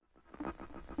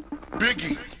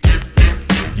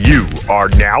You are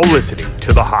now listening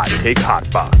to the Hot Take Hot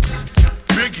Box.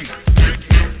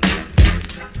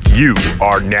 You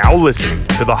are now listening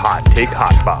to the Hot Take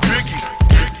Hot Box.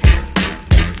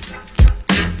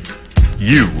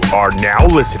 You are now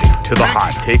listening to the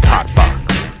Hot Take Hot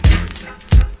Box.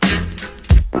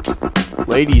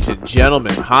 Ladies and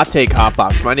gentlemen, Hot Take Hot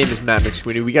Box. My name is Matt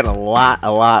McSweeney. We got a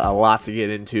lot to get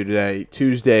into today.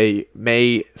 Tuesday,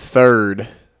 May 3rd,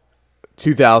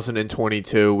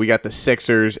 2022. We got the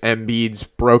Sixers, Embiid's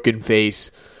broken face.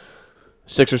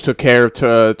 Sixers took care of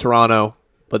Toronto,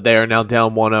 but they are now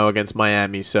down 1-0 against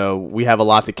Miami. So we have a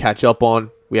lot to catch up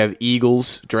on. We have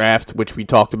Eagles draft, which we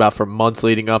talked about for months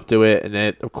leading up to it, and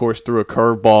it, of course, threw a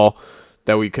curveball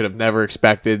that we could have never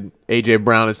expected. A.J.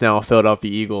 Brown is now a Philadelphia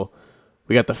Eagle.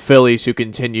 We got the Phillies who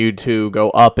continue to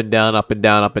go up and down, up and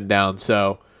down, up and down.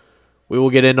 So we will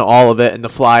get into all of it, and the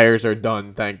Flyers are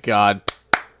done, thank God.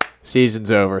 Season's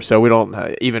over, so we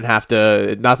don't even have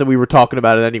to, not that we were talking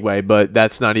about it anyway, but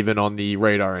that's not even on the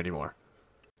radar anymore.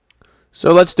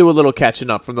 So let's do a little catching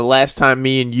up. From the last time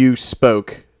me and you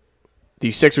spoke,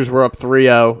 the Sixers were up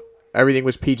 3-0. Everything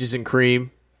was peaches and cream.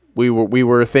 We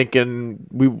were thinking,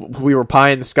 we were pie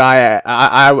in the sky.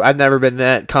 I've never been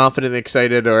that confident,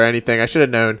 excited, or anything. I should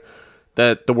have known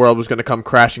that the world was going to come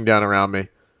crashing down around me.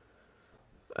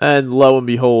 And lo and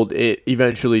behold, it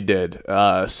eventually did.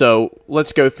 So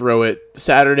let's go through it.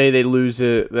 Saturday, they lose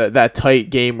that tight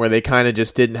game where they kind of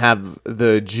just didn't have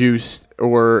the juice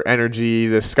or energy.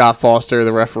 The Scott Foster,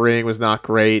 the refereeing was not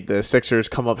great. The Sixers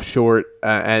come up short,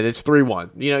 and it's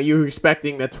 3-1. You know, you were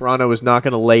expecting that Toronto was not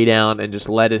going to lay down and just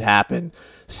let it happen.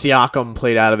 Siakam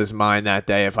played out of his mind that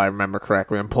day, if I remember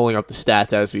correctly. I'm pulling up the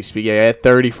stats as we speak. He had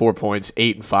 34 points,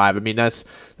 8 and 5. I mean, that's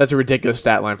a ridiculous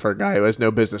stat line for a guy who has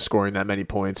no business scoring that many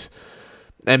points.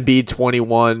 Embiid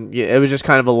 21. It was just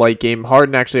kind of a light game.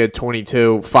 Harden actually had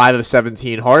 22, 5 of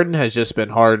 17. Harden has just been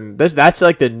Harden. That's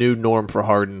like the new norm for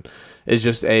Harden. Is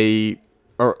just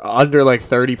under like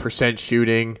 30%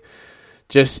 shooting,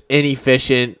 just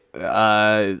inefficient.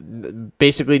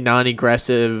 Basically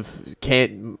non-aggressive.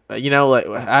 Can't, like,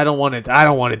 I don't want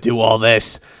to do all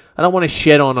this. I don't want to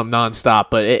shit on him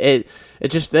nonstop, but it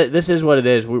just, this is what it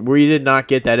is. We did not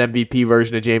get that MVP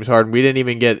version of James Harden. We didn't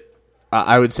even get,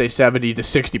 I would say, 70 to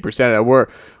 60%.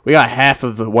 We got half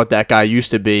of what that guy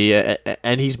used to be,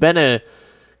 and he's been a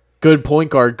good point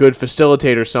guard, good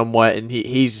facilitator somewhat, and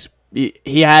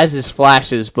he has his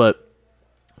flashes, but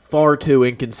far too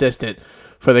inconsistent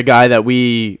for the guy that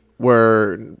we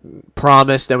were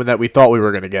promised and that we thought we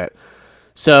were going to get.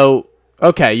 So,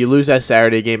 okay, you lose that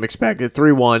Saturday game, expected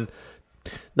 3-1.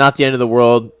 Not the end of the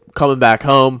world. Coming back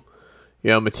home,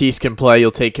 Matisse can play.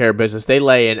 You'll take care of business. They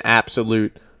lay an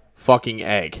absolute fucking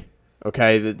egg.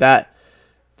 Okay, that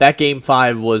game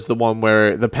 5 was the one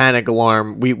where the panic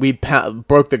alarm. We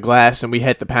broke the glass and we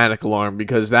hit the panic alarm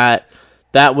because that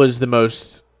was the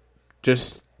most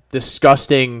just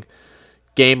disgusting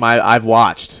game I've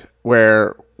watched,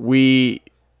 where we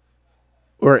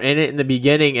were in it in the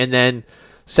beginning and then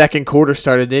second quarter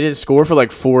started. They didn't score for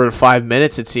like 4 to 5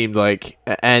 minutes, it seemed like,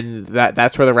 and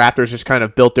that's where the Raptors just kind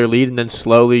of built their lead, and then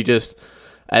slowly, just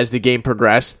as the game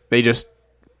progressed, they just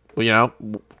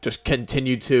just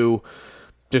continued to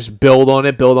just build on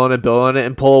it,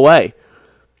 and pull away.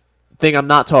 Thing I'm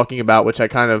not talking about, which I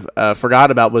kind of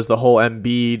forgot about, was the whole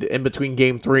Embiid in between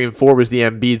game 3 and 4 was the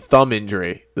Embiid thumb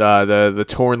injury, the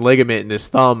torn ligament in his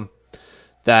thumb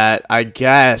that I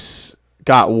guess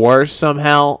got worse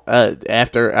somehow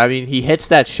after. I mean, he hits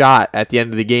that shot at the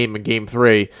end of the game in game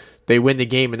 3. They win the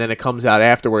game, and then it comes out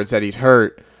afterwards that he's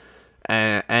hurt,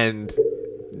 and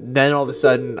then all of a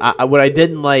sudden, what I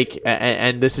didn't like,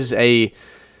 and this is a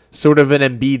sort of an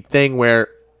Embiid thing where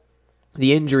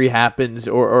the injury happens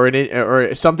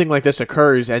or something like this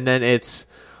occurs, and then it's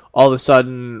all of a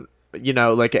sudden,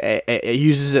 like it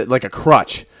uses it like a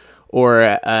crutch or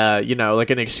like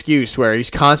an excuse, where he's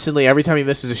constantly, every time he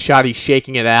misses a shot, he's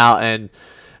shaking it out, and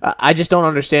I just don't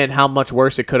understand how much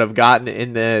worse it could have gotten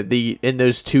in in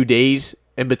those 2 days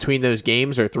in between those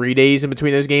games, or 3 days in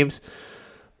between those games.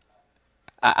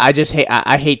 I just hate.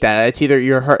 I hate that. It's either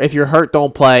you're hurt. If you're hurt,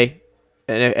 don't play.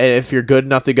 And if you're good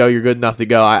enough to go, you're good enough to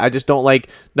go. I just don't like,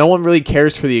 no one really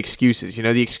cares for the excuses.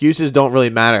 The excuses don't really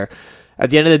matter.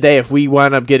 At the end of the day, if we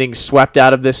wind up getting swept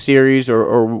out of this series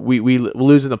or we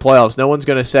lose in the playoffs, no one's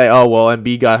going to say, oh, well,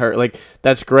 Embiid got hurt. Like,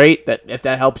 that's great. That if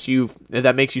that helps you, if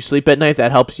that makes you sleep at night,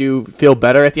 that helps you feel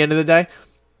better at the end of the day,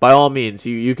 by all means,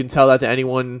 you can tell that to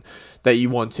anyone that you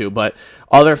want to. But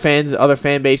other fans, other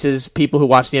fan bases, people who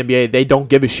watch the NBA, they don't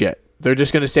give a shit. They're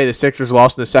just going to say the Sixers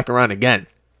lost in the second round again.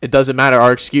 It doesn't matter.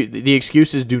 The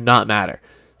excuses do not matter.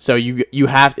 So you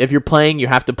have, if you're playing, you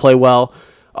have to play well.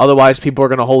 Otherwise, people are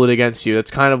going to hold it against you.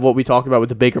 That's kind of what we talked about with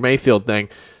the Baker Mayfield thing.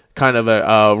 Kind of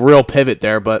a real pivot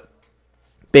there, but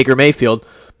Baker Mayfield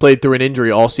played through an injury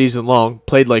all season long,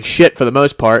 played like shit for the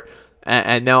most part,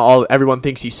 and now everyone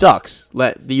thinks he sucks.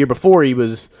 The year before, he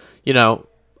was,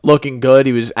 looking good.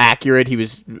 He was accurate. He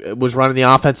was running the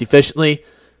offense efficiently.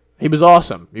 He was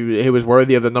awesome. He was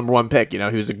worthy of the number 1 pick. He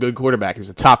was a good quarterback. He was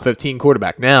a top 15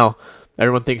 quarterback. Now,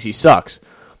 everyone thinks he sucks.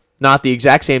 Not the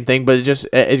exact same thing, but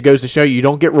it goes to show you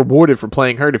don't get rewarded for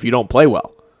playing hurt if you don't play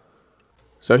well.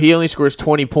 So he only scores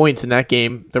 20 points in that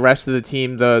game. The rest of the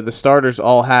team, the starters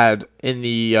all had in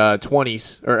the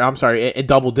 20s, or I'm sorry, in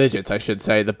double digits, I should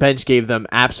say. The bench gave them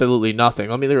absolutely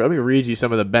nothing. Let me read you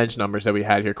some of the bench numbers that we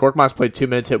had here. Korkmaz played 2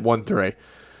 minutes, hit 1-3.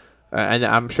 And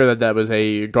I'm sure that was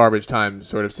a garbage time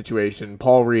sort of situation.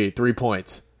 Paul Reed, 3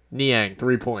 points. Niang,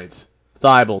 3 points.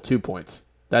 Thibault, 2 points.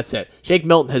 That's it. Shake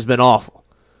Milton has been awful.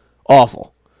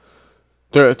 Awful.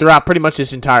 Throughout pretty much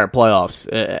this entire playoffs.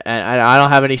 And I don't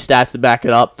have any stats to back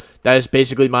it up. That is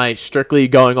basically my strictly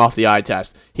going off the eye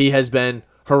test. He has been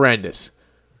horrendous.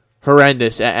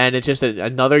 Horrendous. And it's just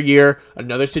another year,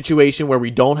 another situation where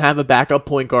we don't have a backup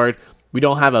point guard. We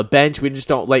don't have a bench. We just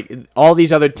don't, like, all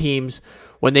these other teams,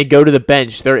 when they go to the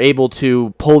bench, they're able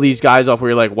to pull these guys off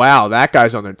where you're like, wow, that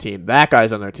guy's on their team. That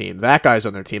guy's on their team. That guy's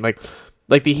on their team.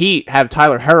 Like the Heat have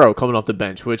Tyler Herro coming off the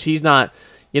bench, which he's not,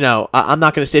 I'm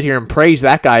not going to sit here and praise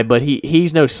that guy, but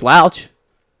he's no slouch.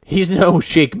 He's no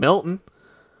Shake Milton.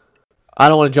 I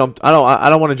don't want to jump. I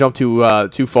don't want to jump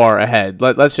too far ahead.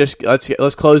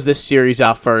 Let's close this series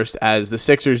out first, as the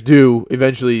Sixers do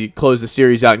eventually close the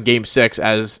series out in Game 6,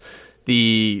 as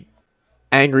the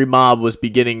angry mob was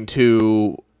beginning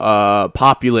to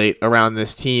populate around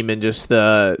this team, and just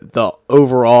the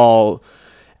overall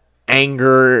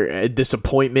anger,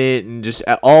 disappointment, and just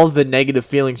all the negative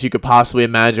feelings you could possibly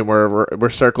imagine we're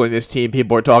circling this team.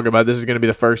 People are talking about this is going to be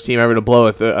the first team ever to blow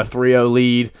a 3-0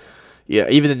 lead. Yeah,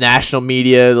 even the national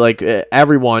media, like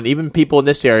everyone, even people in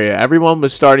this area, everyone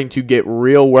was starting to get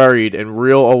real worried and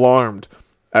real alarmed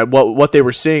at what they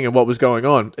were seeing and what was going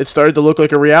on. It started to look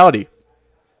like a reality.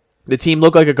 The team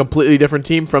looked like a completely different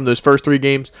team from those first 3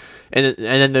 games, and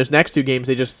then those next 2 games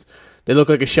they look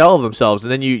like a shell of themselves.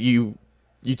 And then you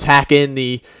tack in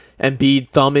the Embiid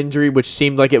thumb injury, which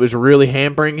seemed like it was really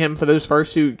hampering him for those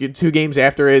first two games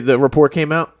after the report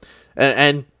came out.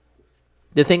 And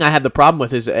the thing I have the problem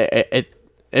with is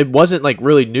it wasn't like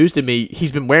really news to me.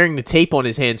 He's been wearing the tape on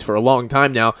his hands for a long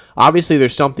time now. Obviously,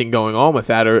 there's something going on with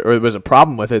that, or there was a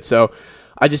problem with it. So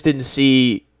I just didn't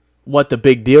see what the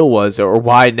big deal was, or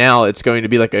why now it's going to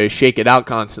be like a shake it out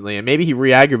constantly. And maybe he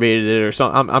re-aggravated it or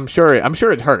something. I'm sure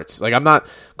it hurts. Like, I'm not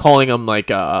calling him like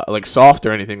soft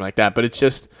or anything like that, but it's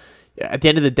just, at the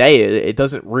end of the day, it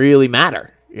doesn't really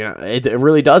matter. It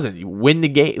really doesn't. You win the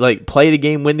game, like, play the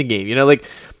game, win the game.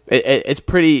 It's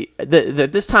pretty,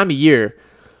 this time of year,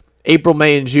 April,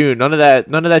 May, and June, none of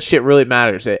that shit really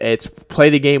matters. It's play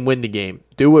the game, win the game.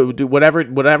 Do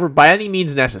whatever by any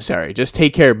means necessary. Just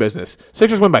take care of business.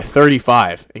 Sixers win by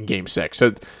 35 in Game 6.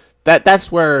 So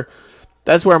that's where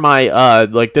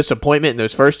my disappointment in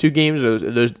those first 2 games,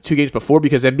 those 2 games before,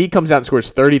 because Embiid comes out and scores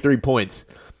 33 points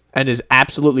and is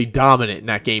absolutely dominant in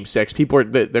that Game 6.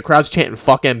 The crowd's chanting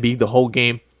 "fuck Embiid" the whole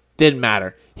game. Didn't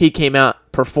matter. He came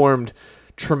out, performed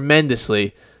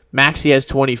tremendously. Maxey has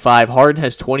 25. Harden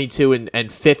has 22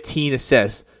 and 15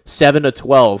 assists, 7 of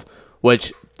 12,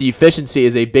 which the efficiency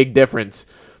is a big difference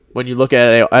when you look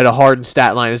at a Harden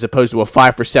stat line as opposed to a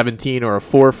 5 for 17 or a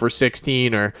 4 for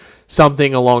 16 or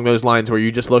something along those lines where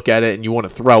you just look at it and you want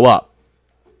to throw up.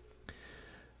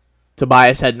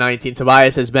 Tobias had 19.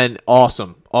 Tobias has been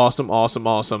awesome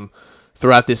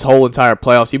throughout this whole entire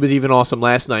playoffs. He was even awesome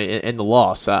last night in the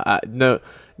loss.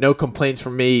 No complaints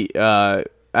from me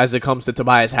as it comes to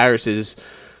Tobias Harris's.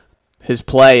 His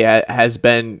play has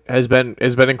been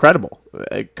incredible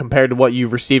compared to what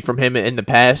you've received from him in the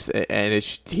past, and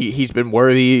he's been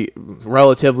worthy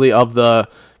relatively of the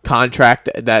contract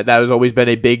that has always been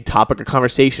a big topic of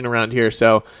conversation around here.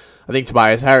 So I think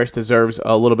Tobias Harris deserves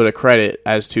a little bit of credit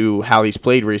as to how he's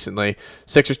played recently.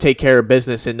 Sixers take care of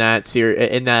business in that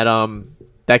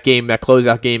that game, that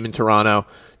closeout game in Toronto.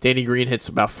 Danny Green hits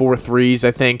about 4 threes, I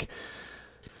think.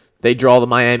 They draw the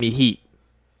Miami Heat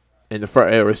in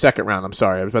the second round. I'm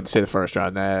sorry, I was about to say the first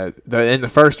round. In the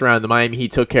first round, the Miami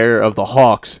Heat took care of the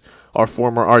Hawks, our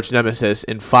former arch nemesis,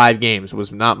 in 5 games. It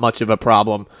was not much of a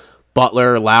problem.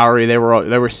 Butler, Lowry, they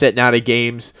were sitting out of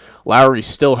games. Lowry's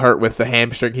still hurt with the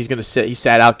hamstring. He's gonna sit. He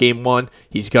sat out game 1.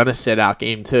 He's gonna sit out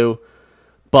game 2.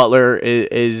 Butler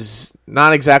is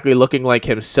not exactly looking like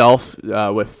himself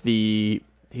with the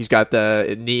He's got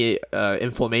the knee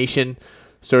inflammation,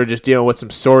 sort of just dealing with some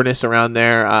soreness around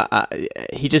there.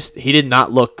 He did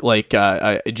not look like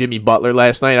Jimmy Butler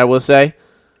last night, I will say.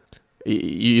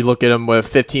 You look at him with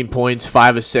 15 points,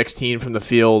 5 of 16 from the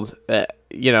field.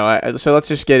 So let's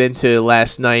just get into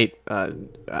last night.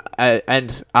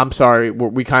 And I'm sorry,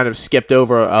 we kind of skipped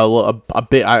over a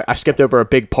bit. I skipped over a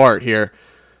big part here.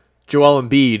 Joel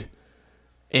Embiid,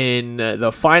 in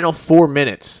the final 4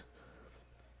 minutes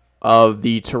of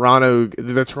the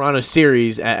Toronto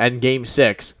series and Game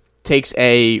 6, takes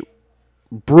a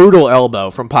brutal elbow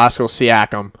from Pascal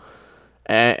Siakam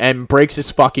and breaks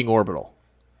his fucking orbital.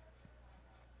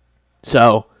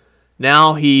 So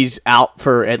now he's out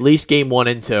for at least Game 1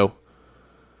 and 2.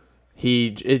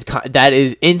 That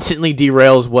is instantly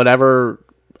derails whatever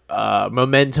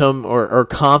momentum or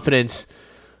confidence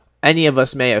any of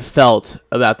us may have felt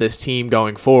about this team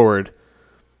going forward.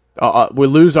 We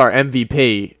lose our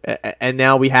MVP, and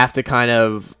now we have to kind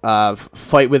of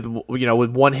fight with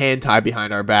one hand tied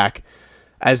behind our back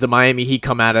as the Miami Heat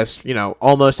come at us,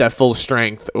 almost at full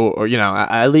strength, or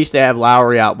at least they have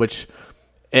Lowry out, which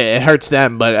it hurts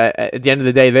them. But at the end of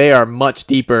the day, they are much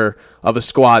deeper of a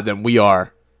squad than we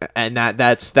are, and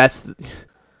that's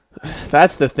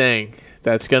the thing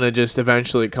that's gonna just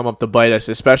eventually come up to bite us,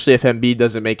 especially if Embiid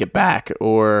doesn't make it back.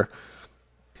 Or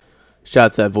shout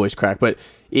out to that voice crack, but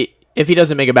if he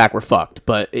doesn't make it back, we're fucked.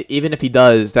 But even if he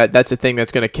does, that's the thing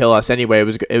that's going to kill us anyway.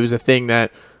 It was a thing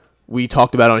that we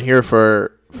talked about on here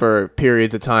for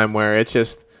periods of time where it's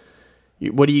just,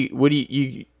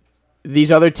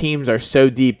 these other teams are so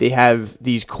deep. They have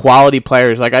these quality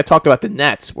players. Like I talked about the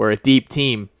Nets, we're a deep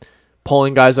team,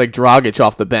 pulling guys like Dragic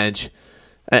off the bench.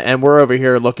 And we're over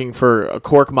here looking for a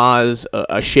Korkmaz,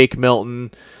 a Shake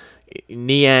Milton,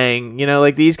 Niang.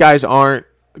 These guys aren't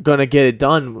going to get it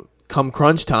done come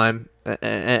crunch time.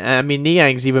 I mean,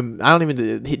 Niang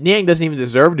doesn't even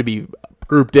deserve to be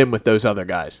grouped in with those other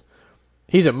guys.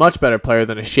 He's a much better player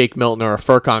than a Shake Milton or a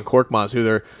Furkan Korkmaz,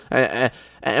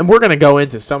 and we're going to go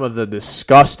into some of the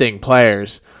disgusting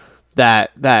players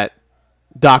that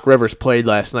Doc Rivers played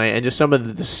last night, and just some of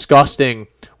the disgusting,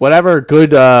 whatever good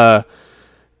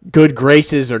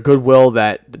graces or goodwill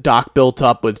that Doc built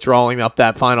up with drawing up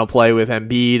that final play with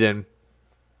Embiid and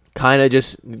kind of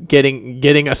just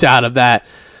getting us out of that,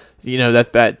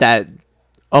 that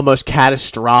almost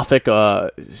catastrophic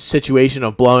situation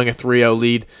of blowing a 3-0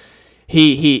 lead.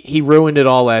 He ruined it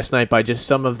all last night by just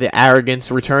some of the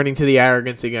arrogance, returning to the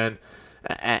arrogance again,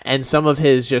 and some of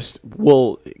his just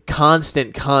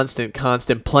constant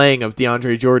playing of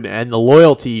DeAndre Jordan and the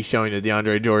loyalty he's showing to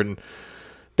DeAndre Jordan.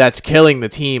 That's killing the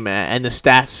team, and the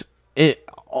stats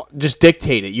just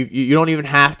dictate it. You don't even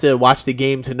have to watch the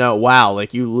game to know. Wow,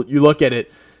 you look at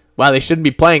it. Wow, they shouldn't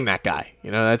be playing that guy.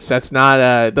 That's not.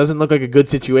 It doesn't look like a good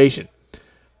situation.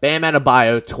 Bam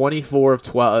Adebayo,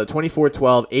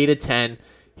 24-12, 8 of 10.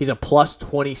 He's a plus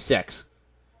 26.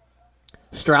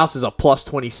 Strauss is a plus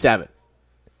 27.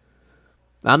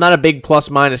 I'm not a big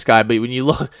plus minus guy, but when you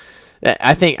look,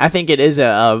 I think it is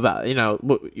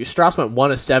Strauss went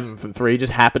 1 of 7 from 3. He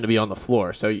just happened to be on the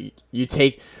floor. So you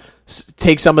take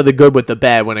some of the good with the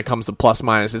bad when it comes to plus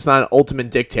minus. It's not an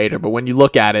ultimate dictator, but when you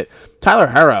look at it, Tyler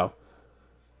Herro,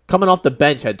 coming off the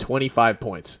bench, had 25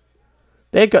 points.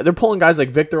 They're pulling guys like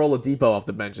Victor Oladipo off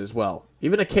the bench as well.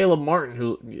 Even a Caleb Martin,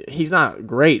 who he's not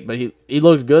great, but he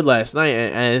looked good last night,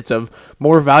 and it's a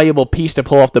more valuable piece to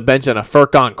pull off the bench than a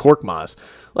Furkan Korkmaz.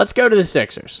 Let's go to the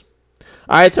Sixers.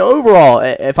 All right, so overall,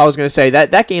 if I was going to say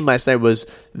that game last night was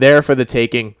there for the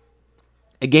taking,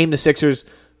 a game the Sixers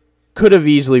could have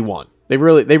easily won. They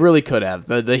really could have.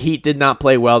 The Heat did not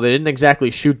play well. They didn't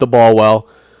exactly shoot the ball well,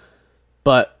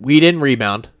 but we didn't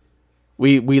rebound.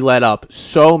 We let up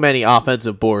so many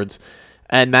offensive boards,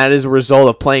 and that is a result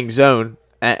of playing zone.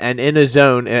 And in a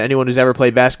zone, anyone who's ever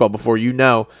played basketball before,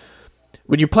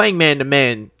 when you're playing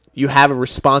man-to-man, you have a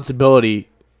responsibility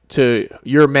to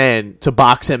your man to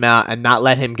box him out and not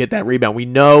let him get that rebound. We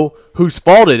know whose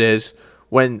fault it is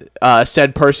when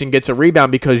said person gets a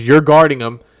rebound because you're guarding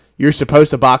him. You're supposed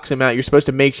to box him out. You're supposed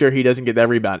to make sure he doesn't get that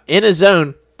rebound. In a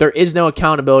zone, there is no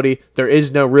accountability. There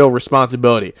is no real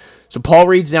responsibility. So Paul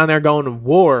Reed's down there going to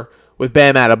war with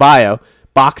Bam Adebayo,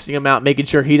 boxing him out, making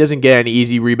sure he doesn't get any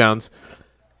easy rebounds.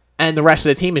 And the rest of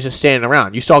the team is just standing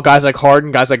around. You saw guys like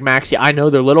Harden, guys like Maxey. I know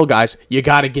they're little guys. You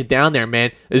got to get down there,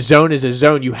 man. A zone is a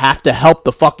zone. You have to help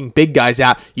the fucking big guys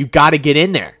out. You got to get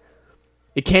in there.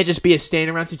 It can't just be a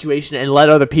standing around situation and let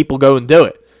other people go and do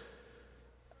it.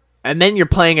 And then you're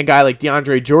playing a guy like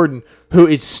DeAndre Jordan who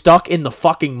is stuck in the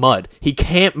fucking mud. He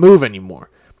can't move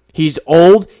anymore. He's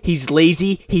old. He's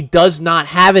lazy. He does not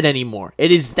have it anymore.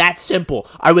 It is that simple.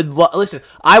 Listen,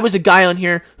 I was a guy on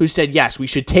here who said, yes, we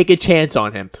should take a chance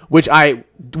on him, which I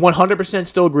 100%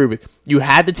 still agree with. You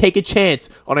had to take a chance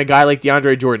on a guy like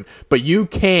DeAndre Jordan, but you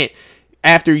can't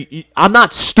I'm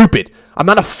not stupid. I'm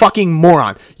not a fucking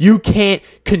moron. You can't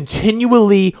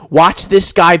continually watch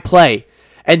this guy play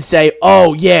and say,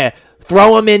 oh, yeah,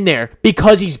 throw him in there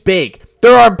because he's big.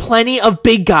 There are plenty of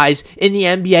big guys in the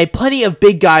NBA, plenty of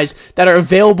big guys that are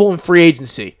available in free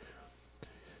agency.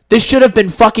 This should have been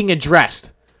fucking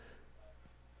addressed.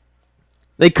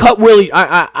 They cut Willie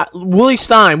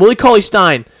Cauley-Stein.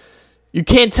 You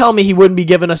can't tell me he wouldn't be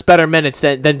giving us better minutes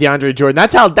than DeAndre Jordan.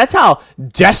 That's how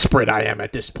desperate I am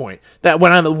at this point. That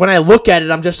when I look at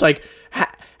it, I'm just like,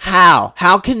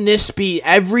 how can this be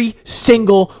every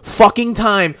single fucking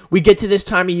time we get to this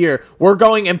time of year? We're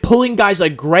going and pulling guys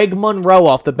like Greg Monroe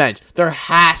off the bench. There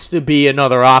has to be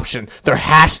another option. There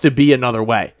has to be another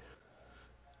way.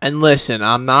 And listen,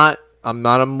 I'm not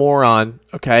a moron,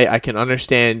 okay? I can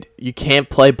understand you can't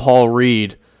play Paul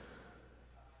Reed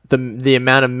the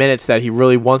amount of minutes that he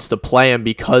really wants to play him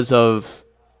because of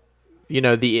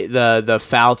the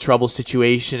foul trouble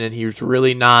situation, and he's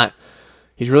really not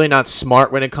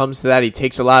smart when it comes to that. He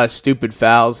takes a lot of stupid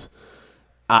fouls.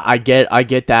 I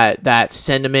get that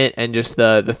sentiment and just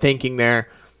the thinking there.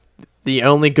 The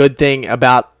only good thing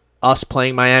about us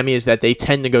playing Miami is that they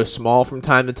tend to go small from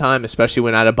time to time, especially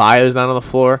when Adebayo's not on the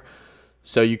floor.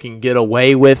 So you can get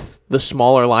away with the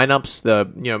smaller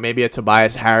lineups. Maybe a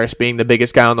Tobias Harris being the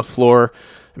biggest guy on the floor.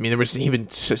 I mean, there was even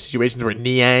situations where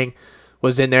Niang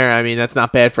was in there. I mean, that's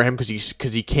not bad for him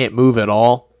because he can't move at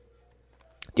all.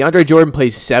 DeAndre Jordan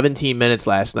plays 17 minutes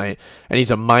last night, and he's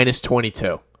a minus 22.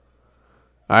 All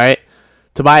right?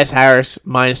 Tobias Harris,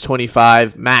 minus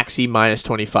 25. Maxey, minus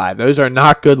 25. Those are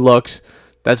not good looks.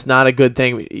 That's not a good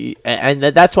thing. And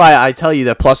that's why I tell you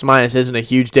that plus-minus isn't a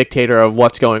huge dictator of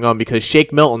what's going on, because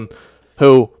Shake Milton,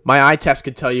 who my eye test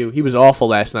could tell you he was awful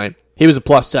last night, he was a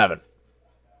plus 7.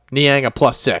 Niang a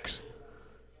plus 6.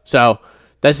 So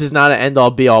this is not an end-all,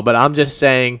 be-all, but I'm just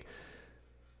saying,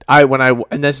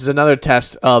 and this is another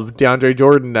test of DeAndre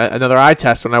Jordan, another eye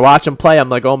test. When I watch him play, I'm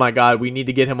like, oh my God, we need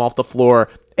to get him off the floor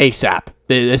ASAP.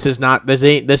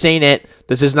 This ain't it.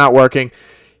 This is not working.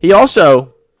 He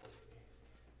also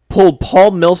pulled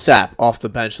Paul Millsap off the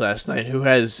bench last night, who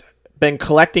has been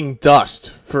collecting dust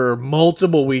for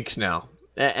multiple weeks now,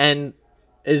 and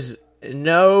is in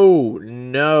no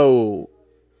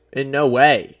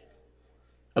way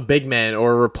a big man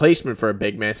or a replacement for a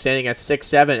big man, standing at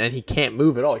 6'7", and he can't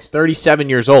move at all. He's 37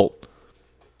 years old.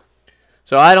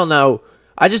 So I don't know.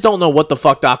 I just don't know what the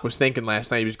fuck Doc was thinking last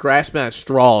night. He was grasping at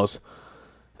straws,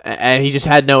 and he just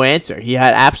had no answer. He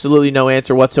had absolutely no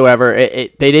answer whatsoever.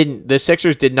 The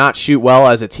Sixers did not shoot well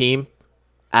as a team,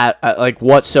 at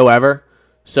whatsoever.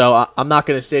 So I'm not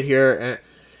going to sit here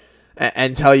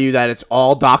and tell you that it's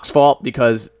all Doc's fault,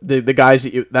 because the guys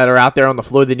that are out there on the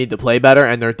floor, they need to play better,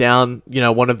 and they're down,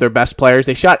 one of their best players.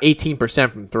 They shot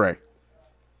 18% from 3.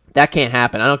 That can't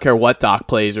happen. I don't care what Doc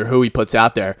plays or who he puts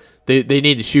out there. They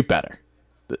need to shoot better.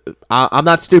 I'm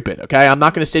not stupid, okay? I'm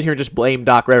not going to sit here and just blame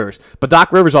Doc Rivers. But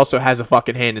Doc Rivers also has a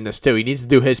fucking hand in this too. He needs to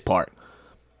do his part.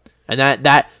 And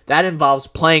that involves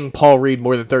playing Paul Reed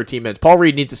more than 13 minutes. Paul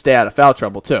Reed needs to stay out of foul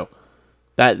trouble too.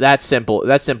 That's simple.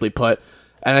 That's simply put.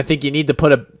 And I think you need to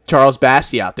put a Charles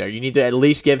Bassey out there. You need to at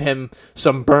least give him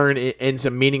some burn in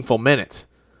some meaningful minutes.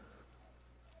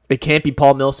 It can't be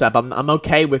Paul Millsap. I'm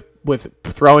okay with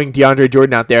throwing DeAndre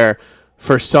Jordan out there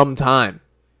for some time.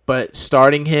 But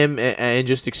starting him and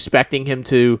just expecting him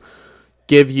to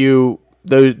give you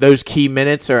those key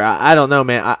minutes, or I don't know,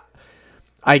 man.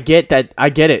 I get that.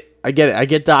 I get it. I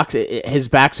get Doc's. His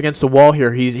back's against the wall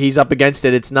here. He's up against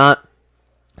it. It's not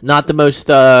the most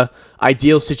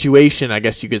ideal situation, I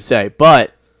guess you could say.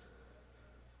 But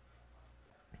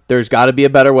there's got to be a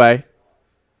better way.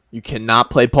 You cannot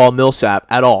play Paul Millsap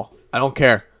at all. I don't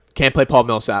care. Can't play Paul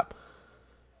Millsap,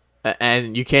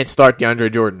 and you can't start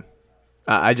DeAndre Jordan.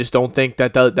 I just don't think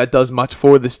that does much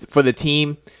for the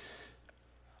team.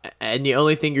 And the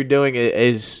only thing you're doing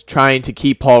is trying to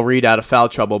keep Paul Reed out of foul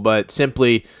trouble. But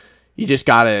simply, you just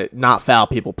gotta not foul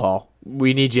people, Paul.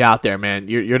 We need you out there, man.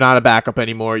 You're not a backup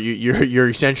anymore. You're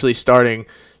essentially starting.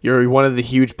 You're one of the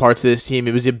huge parts of this team.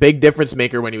 It was a big difference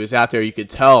maker when he was out there. You could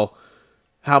tell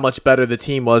how much better the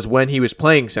team was when he was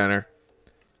playing center.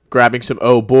 Grabbing some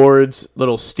boards,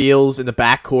 little steals in the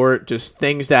backcourt, just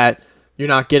things that you're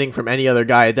not getting from any other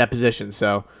guy at that position.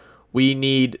 So we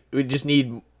need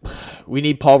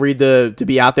Paul Reed to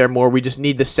be out there more. We just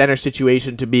need the center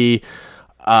situation to be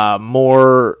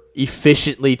more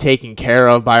efficiently taken care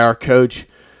of by our coach.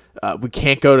 We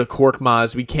can't go to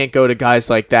Korkmaz. We can't go to guys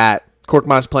like that.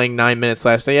 Korkmaz playing 9 minutes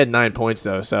last night. He had 9 points,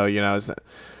 though. So,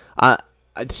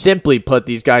 simply put,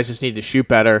 these guys just need to shoot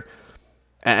better.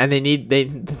 And they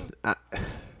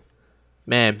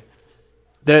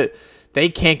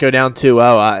can't go down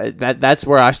 2-0. That's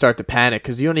where I start to panic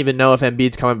because you don't even know if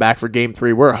Embiid's coming back for Game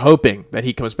 3. We're hoping that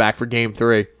he comes back for Game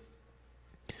 3.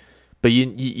 But you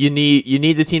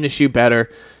need the team to shoot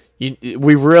better.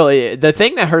 The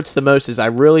thing that hurts the most is I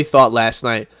really thought last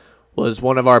night was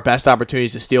one of our best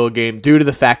opportunities to steal a game due to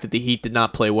the fact that the Heat did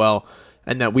not play well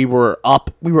and that we were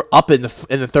up in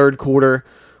the third quarter.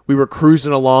 We were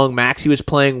cruising along. Maxey was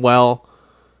playing well,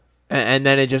 and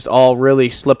then it just all really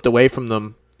slipped away from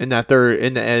them in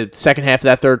the second half of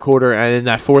that third quarter, and in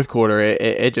that fourth quarter,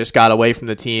 it just got away from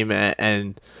the team,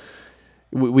 and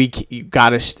we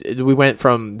went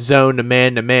from zone to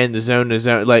man to zone to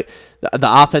zone, like the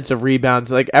offensive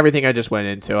rebounds, like everything I just went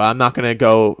into. I'm not gonna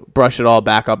go brush it all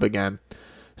back up again.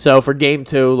 So for Game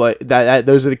 2, like that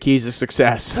those are the keys to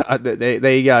success.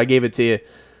 They gave it to you.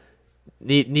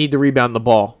 Need to rebound the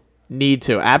ball.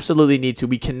 Absolutely need to.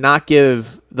 We cannot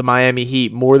give the Miami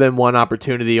Heat more than one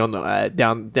opportunity on the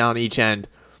down each end.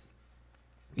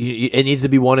 It needs to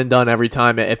be one and done every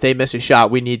time. If they miss a shot,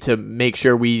 we need to make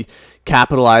sure we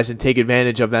capitalize and take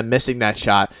advantage of them missing that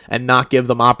shot and not give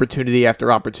them opportunity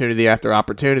after opportunity after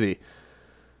opportunity.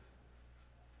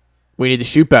 We need to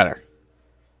shoot better.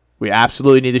 We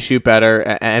absolutely need to shoot better,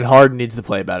 and Harden needs to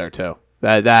play better too.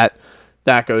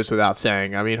 That goes without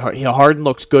saying. I mean, Harden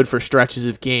looks good for stretches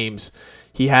of games.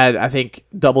 He had, I think,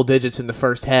 double digits in the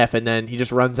first half, and then he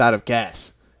just runs out of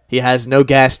gas. He has no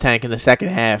gas tank in the second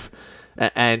half,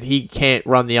 and he can't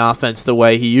run the offense the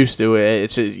way he used to.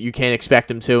 You can't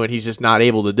expect him to, and he's just not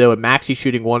able to do it. Maxey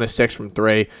shooting 1 of 6 from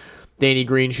 3. Danny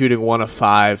Green shooting 1 of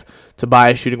 5.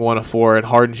 Tobias shooting 1 of 4. And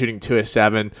Harden shooting 2 of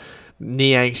 7.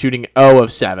 Niang shooting 0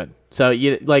 of 7. So,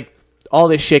 all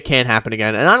this shit can't happen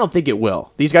again, and I don't think it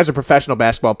will. These guys are professional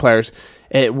basketball players.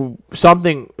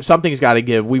 Something's got to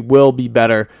give. We will be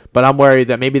better, but I'm worried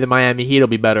that maybe the Miami Heat will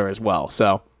be better as well.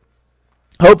 So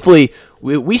hopefully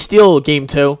we steal Game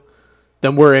 2,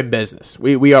 then we're in business.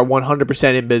 We are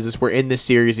 100% in business. We're in this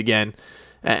series again,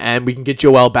 and we can get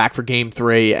Joel back for Game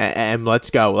 3, and let's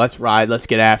go. Let's ride. Let's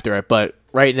get after it. But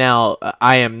right now,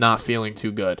 I am not feeling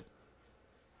too good.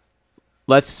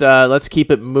 Let's keep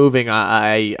it moving.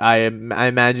 I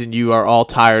imagine you are all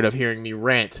tired of hearing me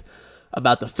rant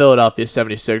about the Philadelphia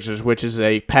 76ers, which is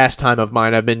a pastime of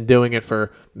mine. I've been doing it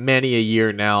for many a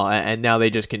year now, and now they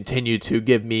just continue to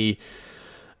give me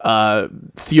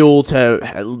fuel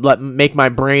to make my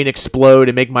brain explode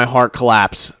and make my heart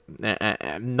collapse.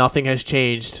 Nothing has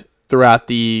changed throughout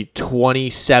the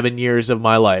 27 years of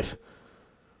my life.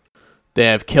 They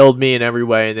have killed me in every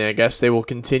way, and I guess they will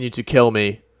continue to kill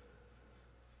me.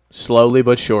 Slowly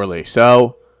but surely.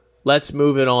 So, let's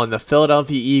move it on. The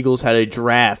Philadelphia Eagles had a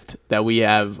draft that we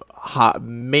have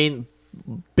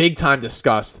big time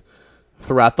discussed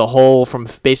throughout the whole, from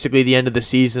basically the end of the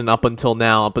season up until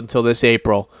now, up until this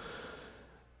April.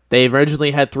 They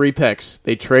originally had 3 picks.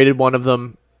 They traded one of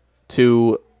them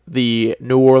to the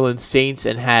New Orleans Saints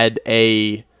and had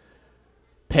a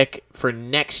pick for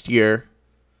next year.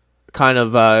 Kind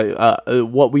of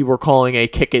what we were calling a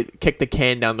kick the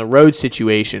can down the road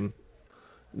situation.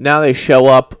 Now they show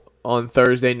up on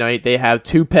Thursday night. They have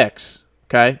 2 picks,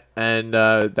 okay? And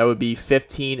that would be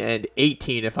 15 and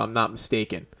 18 if I'm not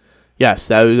mistaken. Yes,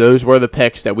 those were the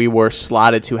picks that we were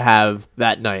slotted to have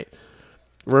that night.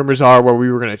 Rumors are where we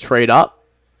were going to trade up.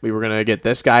 We were going to get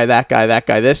this guy, that guy, that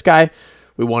guy, this guy.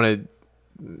 We wanted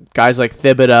guys like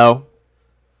Thibodeau.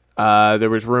 There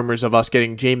was rumors of us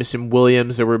getting Jameson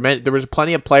Williams. There was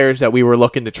plenty of players that we were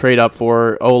looking to trade up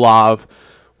for. Olav.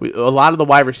 A lot of the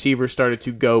wide receivers started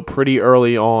to go pretty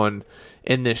early on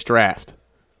in this draft.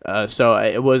 So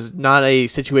it was not a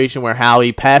situation where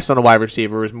Howie passed on a wide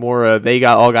receiver. It was more they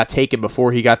got taken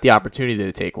before he got the opportunity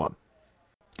to take one.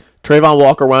 Trayvon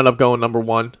Walker wound up going number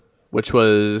 1, which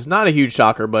was not a huge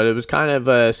shocker, but it was kind of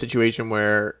a situation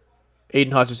where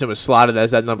Aiden Hutchinson was slotted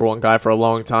as that number 1 guy for a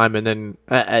long time, and then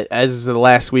as the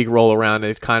last week rolled around,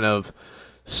 it kind of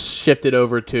shifted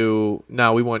over to,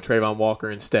 no, we want Trayvon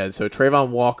Walker instead. So Trayvon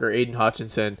Walker, Aiden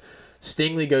Hutchinson,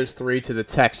 Stingley goes 3 to the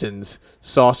Texans,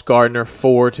 Sauce Gardner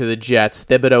 4 to the Jets,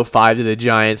 Thibodeau 5 to the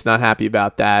Giants, not happy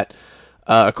about that.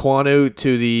 Aquanu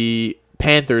to the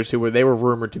Panthers, they were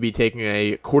rumored to be taking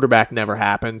a quarterback, never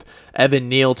happened. Evan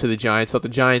Neal to the Giants. Thought the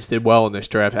Giants did well in this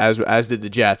draft, as did the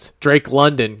Jets. Drake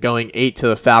London going 8 to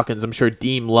the Falcons. I'm sure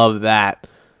Deem loved that.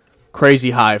 Crazy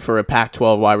high for a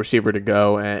Pac-12 wide receiver to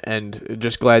go, and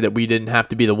just glad that we didn't have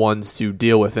to be the ones to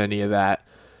deal with any of that.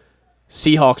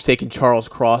 Seahawks taking Charles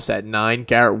Cross at 9.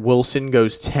 Garrett Wilson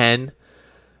goes 10.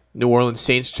 New Orleans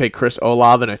Saints take Chris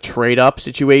Olave in a trade-up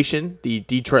situation. The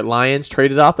Detroit Lions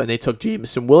traded up, and they took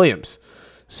Jameson Williams.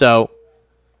 So,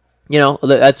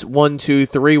 that's 1, 2,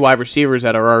 3 wide receivers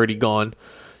that are already gone.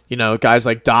 Guys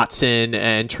like Dotson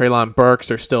and Treylon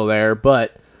Burks are still there.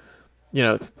 But,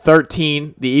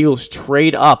 13, the Eagles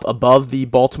trade up above the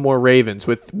Baltimore Ravens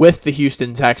with the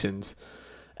Houston Texans.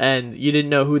 And you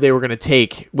didn't know who they were going to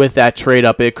take with that trade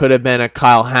up. It could have been a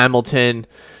Kyle Hamilton.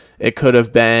 It could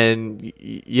have been,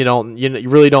 you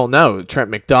really don't know.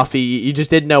 Trent McDuffie. You just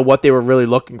didn't know what they were really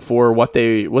looking for, what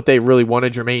they really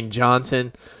wanted. Jermaine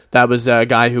Johnson. That was a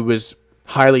guy who was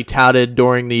highly touted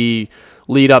during the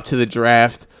lead up to the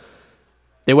draft.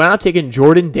 They went out taking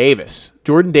Jordan Davis.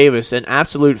 Jordan Davis, an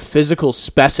absolute physical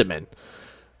specimen,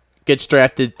 gets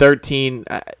drafted 13.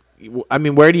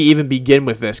 Where do you even begin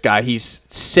with this guy? He's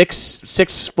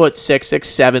 6'6",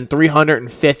 6'7",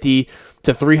 350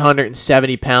 to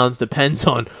 370 pounds. Depends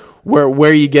on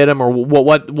where you get him or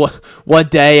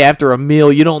what day after a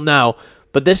meal. You don't know.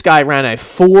 But this guy ran a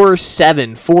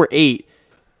 4.7, 4.8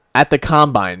 at the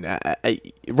combine. Ran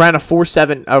a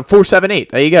 4.7, 4.78.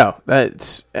 There you go.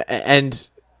 And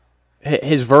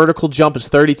his vertical jump is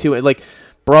 32.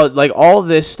 Bro, all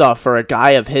this stuff for a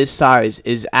guy of his size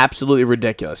is absolutely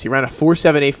ridiculous. He ran a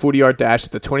 4.78 40-yard dash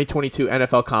at the 2022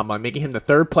 NFL Combine, making him the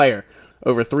third player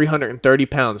over 330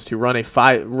 pounds to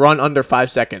run under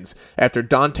 5 seconds after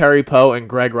Dontari Poe and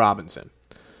Greg Robinson.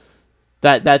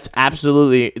 That's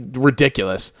absolutely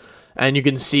ridiculous. And you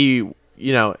can see,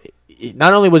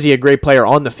 not only was he a great player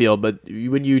on the field, but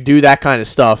when you do that kind of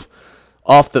stuff,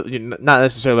 not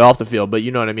necessarily off the field, but you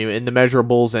know what I mean, in the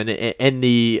measurables and in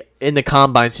the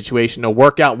combine situation, a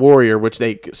workout warrior, which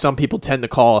some people tend to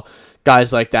call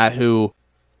guys like that who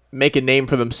make a name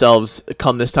for themselves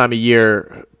come this time of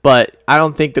year. But I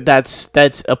don't think that's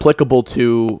applicable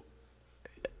to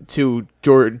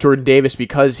Jordan Davis,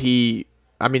 because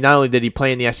not only did he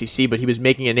play in the SEC, but he was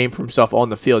making a name for himself on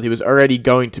the field. He was already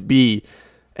going to be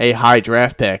a high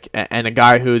draft pick and a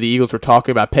guy who the Eagles were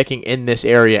talking about picking in this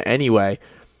area anyway.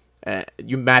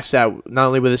 You match that not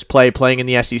only with his playing in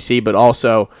the SEC, but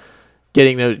also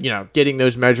getting those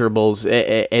measurables.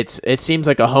 It seems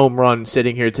like a home run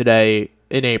sitting here today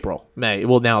in May.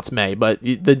 Well, now it's May, but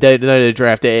the day of the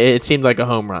draft, it seemed like a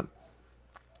home run.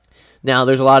 Now,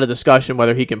 there's a lot of discussion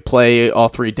whether he can play all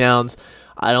 3 downs.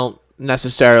 I don't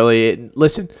necessarily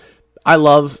listen. I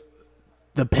love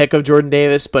the pick of Jordan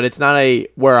Davis, but it's not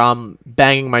where I'm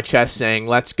banging my chest saying,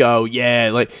 let's go,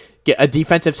 yeah, get a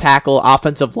defensive tackle,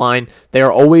 offensive line. They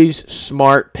are always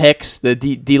smart picks, the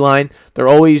D-line. They're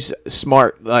always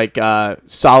smart,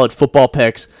 solid football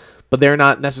picks, but they're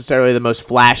not necessarily the most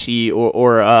flashy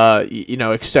or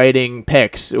exciting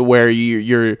picks where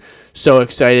you're so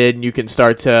excited and you can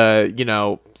start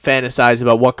to, fantasize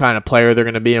about what kind of player they're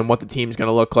going to be and what the team's going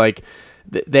to look like.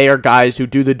 They are guys who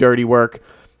do the dirty work.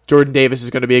 Jordan Davis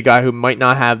is going to be a guy who might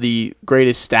not have the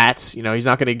greatest stats. He's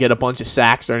not going to get a bunch of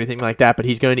sacks or anything like that, but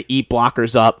he's going to eat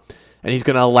blockers up, and he's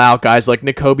going to allow guys like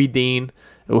Nakobe Dean,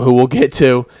 who we'll get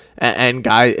to, and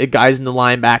guys in the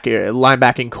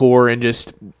linebacking core and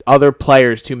just other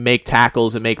players to make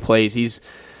tackles and make plays. He's,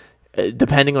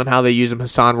 depending on how they use him,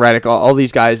 Hassan Reddick, all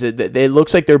these guys, it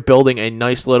looks like they're building a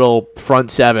nice little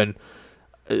front seven.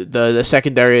 The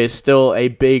secondary is still a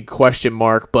big question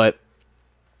mark, but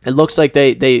it looks like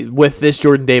they with this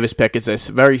Jordan Davis pick, it's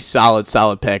a very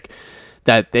solid pick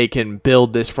that they can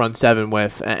build this front seven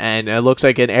with. And it looks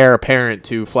like an heir apparent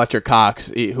to Fletcher Cox,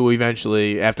 who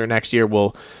eventually, after next year,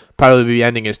 will probably be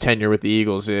ending his tenure with the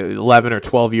Eagles 11 or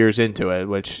 12 years into it,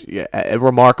 which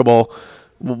remarkable.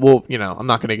 I'm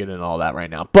not going to get into all that right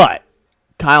now. But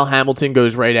Kyle Hamilton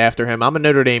goes right after him. I'm a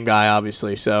Notre Dame guy,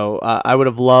 obviously, so I would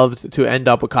have loved to end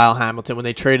up with Kyle Hamilton. When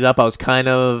they traded up, I was kind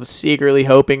of secretly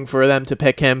hoping for them to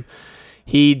pick him.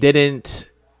 He didn't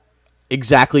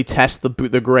exactly test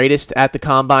the greatest at the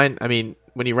combine.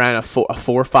 When he ran a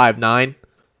 4.59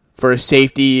 for a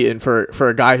safety and for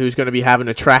a guy who's going to be having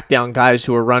to track down guys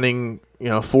who are running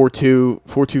 4.2, 4.25,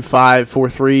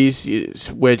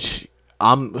 4.3s, which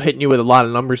I'm hitting you with a lot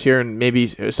of numbers here, and maybe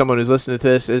someone who's listening to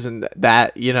this isn't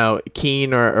that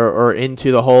keen or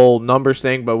into the whole numbers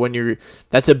thing. But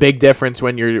that's a big difference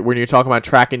when you're talking about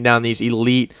tracking down these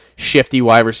elite, shifty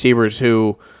wide receivers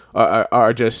who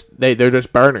are just they're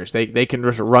just burners. They can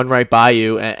just run right by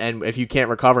you, and if you can't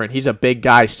recover, and he's a big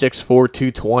guy, 6'4",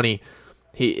 220.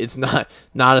 It's not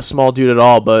a small dude at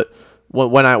all. But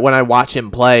when I watch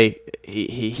him play,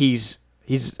 he's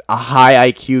a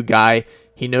high IQ guy.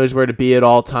 He knows where to be at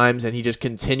all times, and he just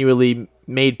continually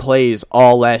made plays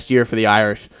all last year for the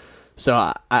Irish.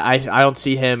 So I don't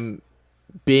see him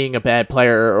being a bad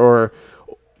player or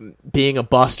being a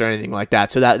bust or anything like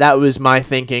that. So that was my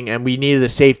thinking, and we needed a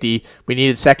safety. We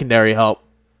needed secondary help.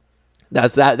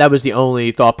 That was the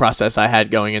only thought process I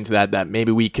had going into that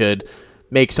maybe we could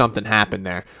make something happen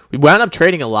there. We wound up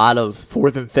trading a lot of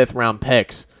 4th and 5th round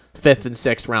picks, 5th and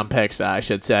 6th round picks, I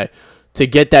should say, to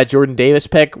get that Jordan Davis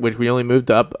pick, which we only moved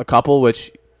up a couple,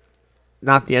 which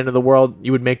not the end of the world.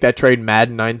 You would make that trade mad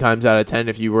 9 times out of 10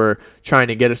 if you were trying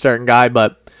to get a certain guy,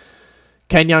 but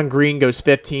Kenyon Green goes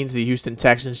 15 to the Houston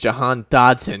Texans. Jahan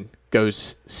Dotson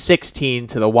goes 16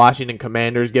 to the Washington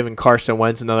Commanders, giving Carson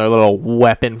Wentz another little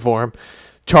weapon for him.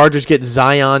 Chargers get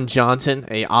Zion Johnson,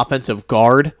 a offensive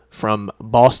guard from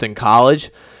Boston College.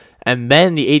 And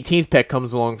then the 18th pick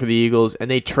comes along for the Eagles, and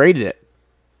they traded it.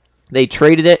 They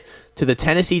traded it to the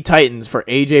Tennessee Titans for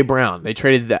A.J. Brown. They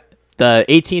traded the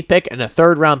 18th pick and a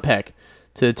 3rd-round pick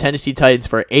to the Tennessee Titans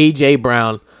for A.J.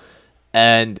 Brown.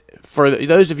 And for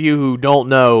those of you who don't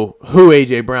know who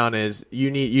A.J. Brown is, you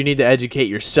need to educate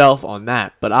yourself on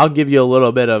that. But I'll give you a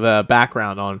little bit of a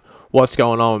background on what's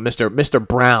going on with Mr.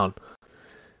 Brown.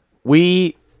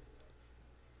 We,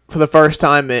 for the first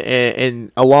time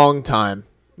in a long time,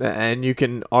 and you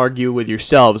can argue with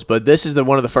yourselves, but this is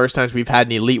one of the first times we've had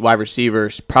an elite wide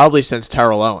receiver probably since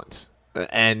Terrell Owens.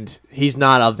 And he's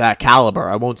not of that caliber.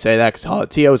 I won't say that because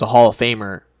T.O. is a Hall of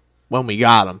Famer when we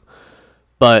got him.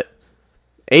 But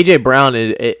A.J. Brown,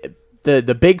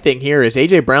 the big thing here is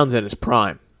A.J. Brown's in his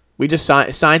prime. We just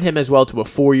signed him as well to a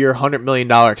 4-year, $100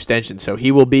 million extension, so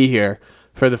he will be here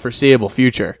for the foreseeable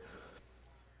future.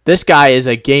 This guy is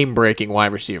a game-breaking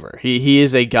wide receiver. He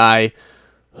is a guy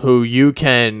who you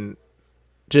can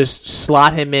just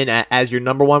slot him in as your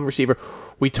number one receiver.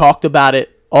 We talked about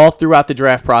it all throughout the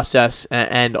draft process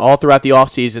and all throughout the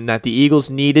offseason that the Eagles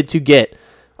needed to get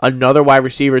another wide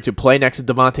receiver to play next to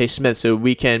Devontae Smith so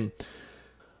we can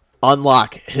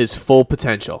unlock his full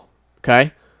potential.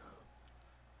 Okay?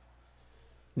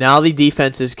 Now the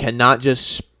defenses cannot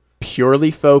just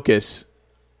purely focus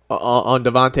on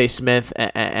Devontae Smith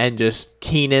and just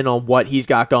keen in on what he's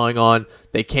got going on.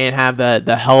 They can't have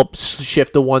the help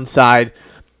shift to one side.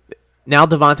 Now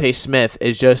Devontae Smith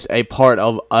is just a part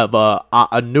of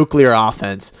a nuclear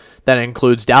offense that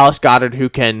includes Dallas Goedert, who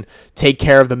can take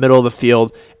care of the middle of the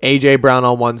field, A.J. Brown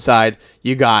on one side.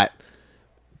 You got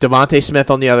Devontae Smith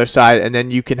on the other side, and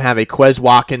then you can have a Quez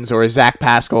Watkins or a Zach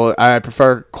Pascal. I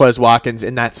prefer Quez Watkins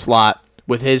in that slot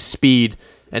with his speed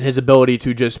and his ability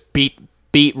to just beat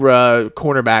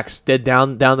cornerbacks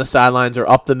down the sidelines or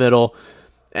up the middle.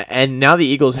 And now the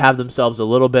Eagles have themselves a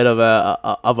little bit of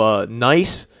a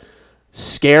nice,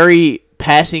 scary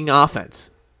passing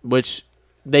offense, which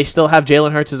they still have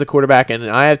Jalen Hurts as a quarterback. And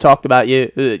I have talked about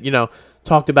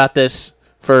this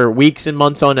for weeks and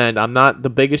months on end. I'm not the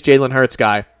biggest Jalen Hurts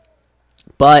guy,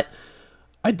 but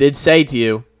I did say to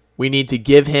you, we need to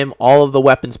give him all of the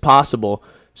weapons possible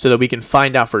so that we can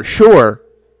find out for sure,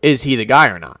 is he the guy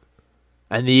or not?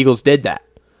 And the Eagles did that.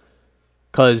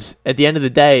 Because at the end of the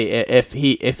day, if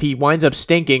he winds up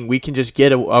stinking, we can just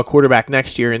get a quarterback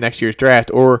next year in next year's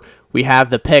draft, or we have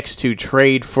the picks to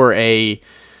trade for a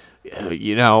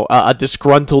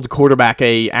disgruntled quarterback,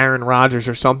 a Aaron Rodgers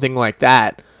or something like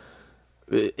that.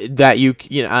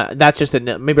 That's just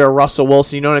maybe a Russell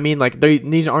Wilson. You know what I mean? Like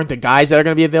these aren't the guys that are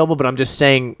going to be available, but I'm just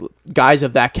saying guys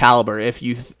of that caliber. If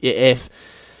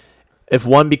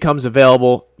one becomes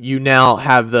available, you now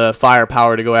have the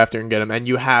firepower to go after and get him, and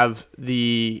you have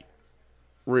the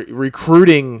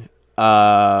recruiting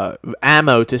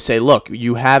ammo to say, look,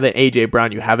 you have an A.J.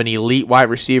 Brown, you have an elite wide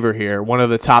receiver here, one of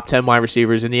the top 10 wide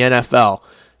receivers in the NFL.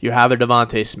 You have a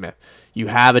Devontae Smith. You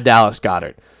have a Dallas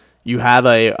Goedert. You have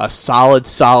a solid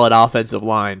offensive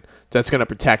line that's going to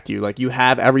protect you. Like, you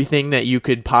have everything that you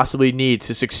could possibly need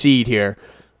to succeed here.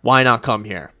 Why not come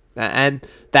here? And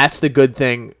that's the good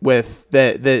thing with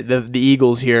the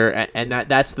Eagles here, and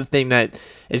that's the thing that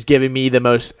is giving me the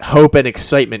most hope and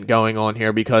excitement going on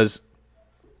here, because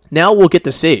now we'll get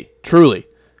to see truly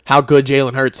how good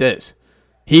Jalen Hurts is.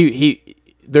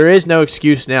 There is no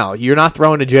excuse now. You're not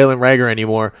throwing to Jalen Reagor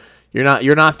anymore.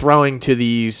 You're not throwing to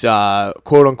these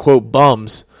quote unquote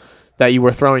bums that you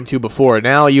were throwing to before.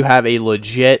 Now you have a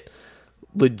legit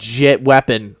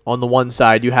weapon on the one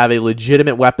side, you have a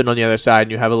legitimate weapon on the other side,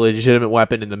 and you have a legitimate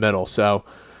weapon in the middle. So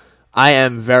I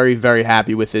am very, very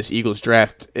happy with this Eagles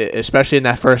draft, especially in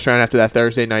that first round after that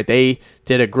Thursday night. They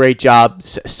did a great job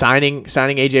signing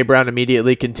A.J. Brown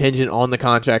immediately, contingent on the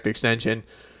contract extension.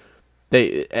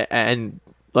 We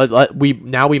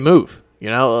move.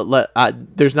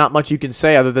 There's not much you can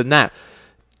say other than that.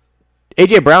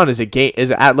 A.J. Brown is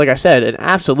like I said, an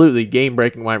absolutely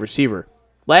game-breaking wide receiver.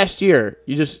 Last year,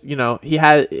 he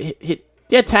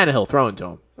You had Tannehill throwing to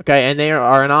him, okay? And they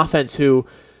are an offense who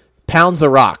pounds the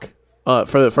rock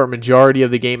for a majority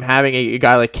of the game. Having a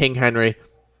guy like King Henry,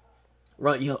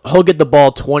 he'll get the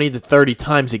ball 20 to 30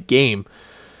 times a game.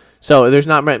 So there's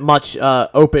not much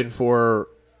open for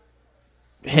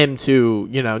him to,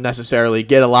 necessarily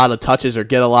get a lot of touches or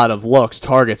get a lot of looks,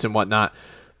 targets, and whatnot.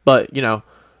 But,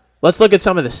 let's look at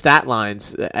some of the stat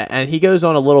lines. And he goes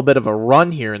on a little bit of a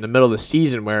run here in the middle of the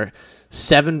season where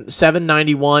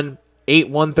 791, 8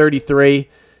 133,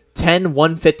 10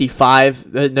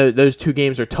 155. Those two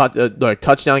games are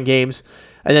touchdown games.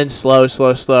 And then slow.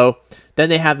 Then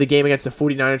they have the game against the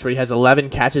 49ers where he has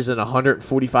 11 catches and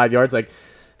 145 yards.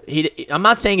 I'm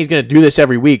not saying he's going to do this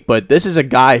every week, but this is a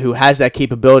guy who has that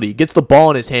capability. He gets the ball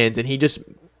in his hands, and he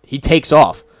takes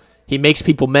off. He makes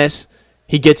people miss.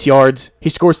 He gets yards. He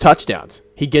scores touchdowns.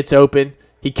 He gets open.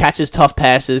 He catches tough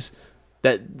passes.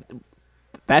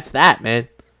 That's that, man.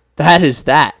 That is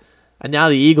that. And now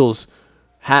the Eagles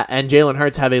and Jalen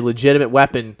Hurts have a legitimate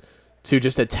weapon to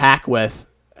just attack with,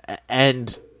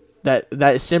 and that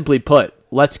is simply put,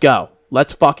 let's go.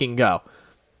 Let's fucking go.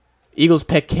 Eagles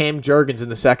pick Cam Jurgens in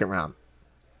the second round.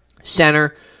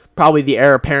 Center, probably the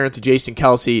heir apparent to Jason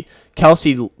Kelce.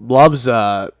 Kelce loves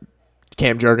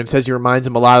Cam Jurgens, says he reminds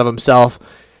him a lot of himself.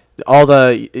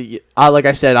 Like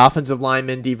I said, offensive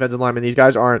linemen, defensive linemen, these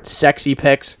guys aren't sexy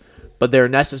picks, but they're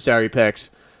necessary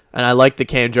picks. And I like the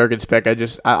Cam Jurgens pick.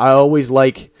 I always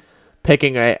like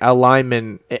picking a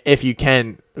lineman, if you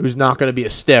can, who's not going to be a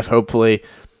stiff, hopefully.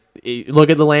 Look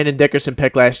at the Landon Dickerson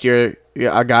pick last year,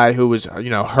 a guy who was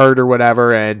hurt or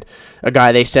whatever, and a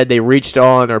guy they said they reached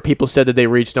on, or people said that they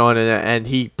reached on, and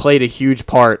he played a huge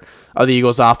part of the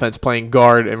Eagles' offense, playing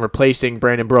guard and replacing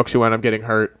Brandon Brooks, who wound up getting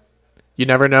hurt. You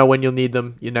never know when you'll need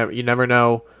them. You never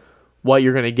know what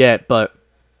you're going to get, but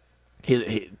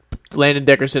Landon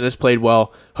Dickerson has played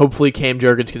well. Hopefully Cam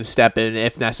Jurgens can step in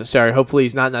if necessary. Hopefully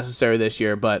he's not necessary this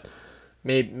year, but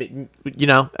maybe,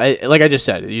 like I just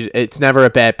said, it's never a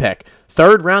bad pick.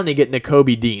 Third round, they get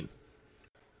Nakobe Dean.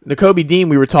 Nakobe Dean,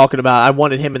 we were talking about, I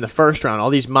wanted him in the first round.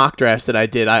 All these mock drafts that I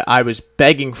did, I was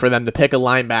begging for them to pick a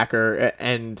linebacker,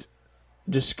 and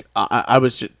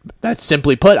that's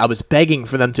simply put, I was begging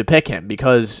for them to pick him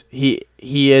because he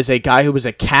is a guy who was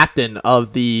a captain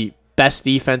of the best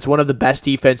defense, one of the best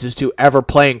defenses to ever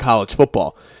play in college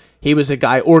football. He was a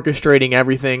guy orchestrating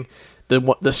everything,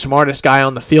 the smartest guy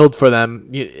on the field for them.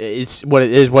 It's what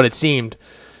it seemed.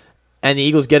 And the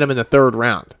Eagles get him in the third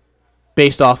round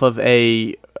based off of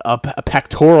a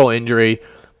pectoral injury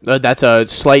that's a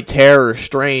slight tear or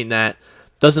strain that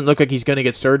doesn't look like he's going to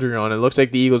get surgery on. It looks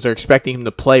like the Eagles are expecting him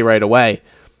to play right away.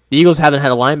 The Eagles haven't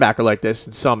had a linebacker like this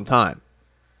in some time.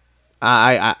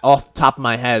 I off the top of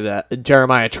my head,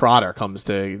 Jeremiah Trotter comes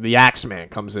to the Axeman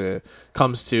comes to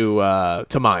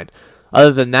mind.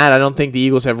 Other than that, I don't think the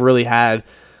Eagles have really had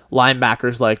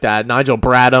linebackers like that. Nigel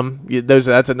Bradham,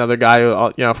 that's another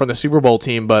guy from the Super Bowl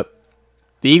team, but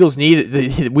the Eagles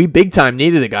we big time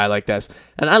needed a guy like this.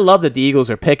 And I love that the Eagles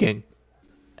are picking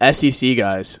SEC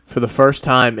guys for the first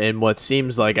time in what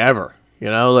seems like ever.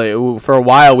 For a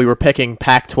while we were picking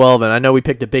Pac-12, and I know we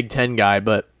picked a Big Ten guy,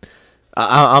 but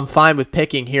I'm fine with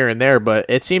picking here and there. But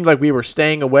it seemed like we were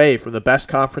staying away from the best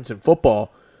conference in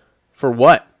football for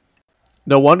what?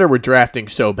 No wonder we're drafting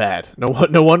so bad. No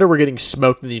wonder we're getting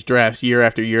smoked in these drafts year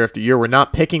after year after year. We're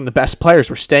not picking the best players.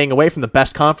 We're staying away from the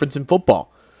best conference in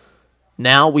football.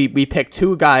 Now we pick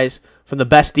two guys from the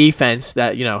best defense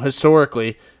that,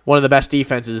 historically, one of the best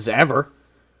defenses ever.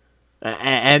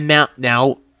 And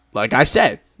now, like I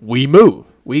said, we move.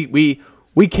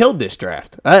 We killed this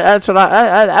draft. That's what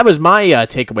that was my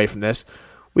takeaway from this.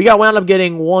 We wound up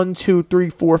getting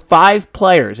 5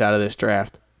 players out of this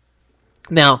draft.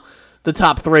 Now, the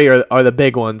top 3 are the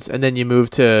big ones, and then you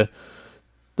move to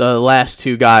the last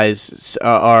 2 guys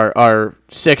are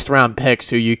 6th round picks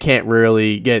who you can't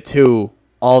really get too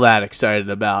all that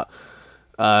excited about.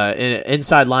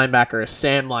 Inside linebacker, a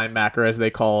Sam linebacker as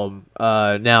they call him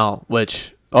now,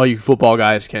 which all you football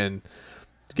guys can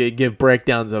give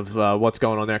breakdowns of what's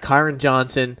going on there. Kyron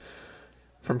Johnson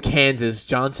from Kansas.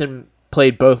 Johnson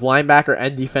played both linebacker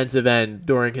and defensive end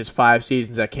during his 5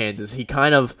 seasons at Kansas. He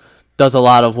kind of does a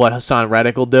lot of what Hassan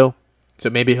Reddick will do. So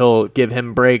maybe he'll give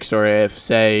him breaks, or if,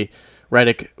 say,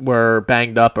 Reddick were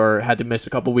banged up or had to miss a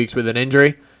couple weeks with an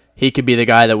injury, he could be the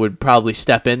guy that would probably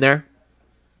step in there.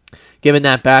 Given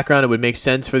that background, it would make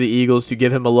sense for the Eagles to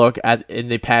give him a look in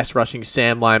the pass rushing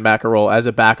Sam linebacker role as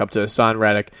a backup to Hassan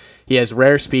Reddick. He has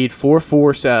rare speed,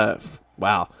 4.4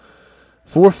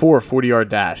 40-yard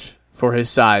dash for his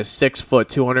size, 6 foot,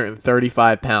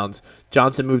 235 pounds.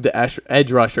 Johnson moved to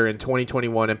edge rusher in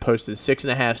 2021 and posted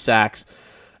 6.5 sacks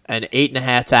and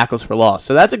 8.5 tackles for loss.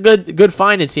 So that's a good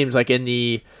find, it seems like, in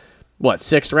the,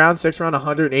 sixth round,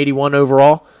 181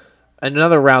 overall. And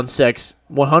another round 6,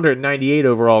 198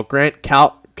 overall, Grant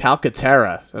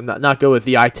Calcaterra. I'm not good with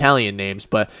the Italian names,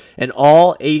 but an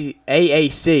all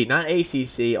AAC, not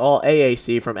ACC, all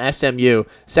AAC from SMU,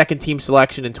 second team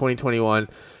selection in 2021.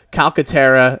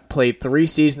 Calcaterra played 3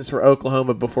 seasons for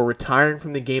Oklahoma before retiring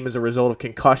from the game as a result of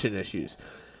concussion issues.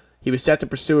 He was set to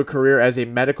pursue a career as a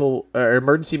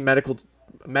emergency medical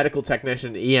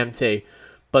technician, EMT,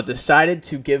 but decided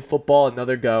to give football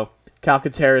another go.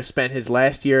 Calcaterra spent his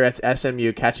last year at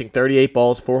SMU catching 38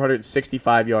 balls,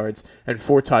 465 yards, and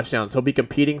 4 touchdowns. He'll be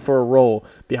competing for a role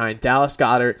behind Dallas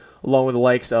Goedert, along with the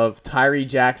likes of Tyree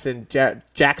Jackson,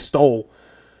 Jack Stoll,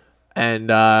 and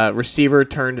receiver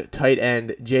turned tight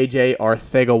end J.J.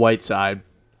 Arcega-Whiteside,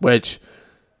 which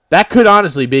that could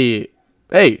honestly be,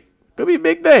 could be a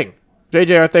big thing.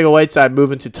 J.J. Arcega-Whiteside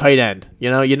moving to tight end.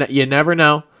 You never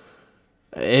know.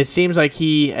 It seems like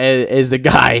he is the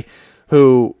guy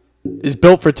who is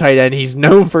built for tight end. He's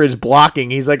known for his blocking.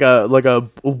 He's like a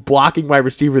blocking wide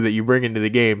receiver that you bring into the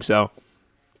game. So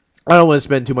I don't want to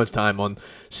spend too much time on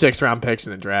 6th round picks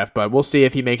in the draft, but we'll see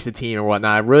if he makes the team or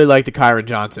whatnot. I really like the Kyron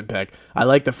Johnson pick. I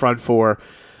like the front 4.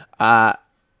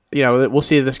 We'll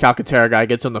see if this Calcaterra guy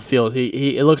gets on the field.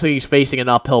 It looks like he's facing an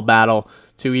uphill battle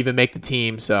to even make the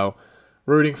team. So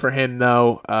rooting for him,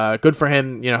 though. Good for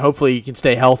him. Hopefully he can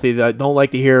stay healthy. I don't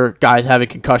like to hear guys having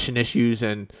concussion issues,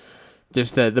 and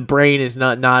just the brain is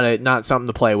not something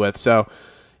to play with. So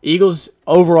Eagles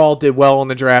overall did well in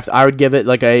the draft. I would give it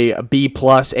like a B+,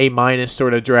 A-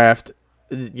 sort of draft.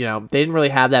 They didn't really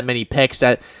have that many picks.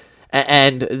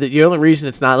 And the only reason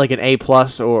it's not like an A+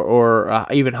 or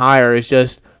even higher is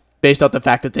just based off the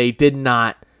fact that they did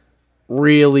not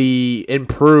really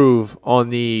improve on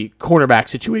the cornerback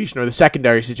situation or the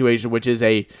secondary situation, which is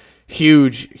a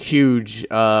huge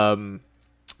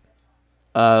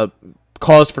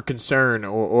cause for concern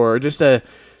or just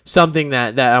something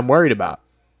that I'm worried about.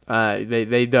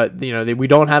 We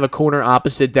don't have a corner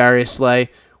opposite Darius Slay.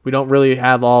 We don't really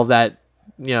have all that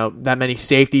many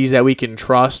safeties that we can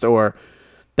trust or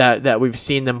that we've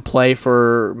seen them play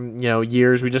for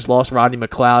years. We just lost Rodney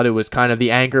McLeod, who was kind of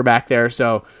the anchor back there.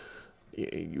 So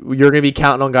you're going to be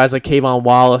counting on guys like Kayvon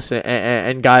Wallace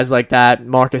and guys like that,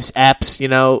 Marcus Epps,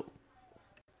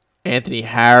 Anthony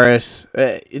Harris.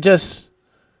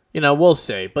 We'll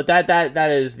see. But that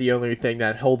is the only thing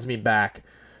that holds me back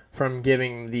from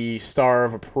giving the star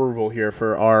of approval here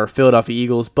for our Philadelphia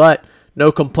Eagles. But no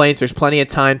complaints. There's plenty of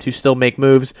time to still make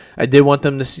moves. I did want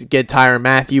them to get Tyrann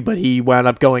Mathieu, but he wound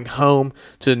up going home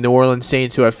to the New Orleans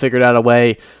Saints, who have figured out a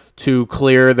way to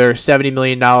clear their $70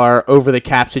 million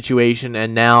over-the-cap situation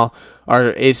and now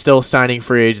is still signing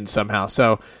free agents somehow.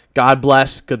 So God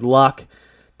bless. Good luck.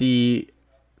 The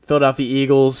Philadelphia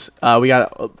Eagles, we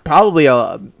got probably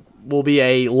will be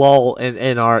a lull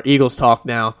in our Eagles talk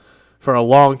now for a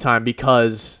long time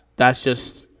because that's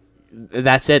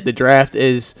it. The draft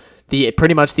is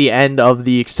pretty much the end of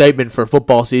the excitement for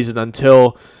football season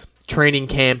until training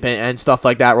camp and stuff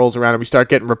like that rolls around and we start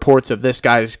getting reports of this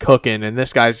guy's cooking and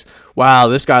this guy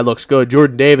looks good.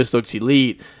 Jordan Davis looks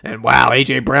elite, and wow,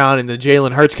 A.J. Brown and the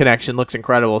Jalen Hurts connection looks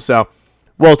incredible. So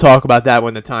we'll talk about that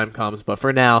when the time comes. But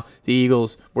for now, the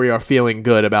Eagles, we are feeling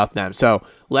good about them. So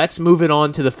let's move it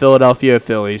on to the Philadelphia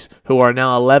Phillies, who are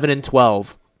now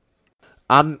 11-12.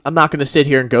 I'm not going to sit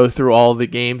here and go through all the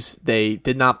games. They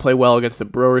did not play well against the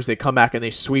Brewers. They come back and they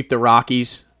sweep the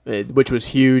Rockies, which was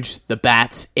huge. The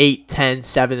Bats, 8, 10,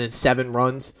 7, and 7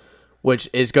 runs, which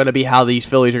is going to be how these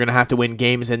Phillies are going to have to win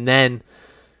games. And then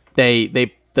the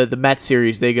Mets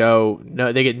series, they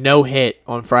get no hit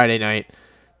on Friday night.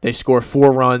 They score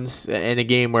 4 runs in a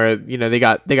game where they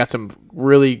got some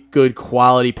really good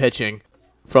quality pitching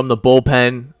from the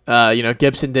bullpen.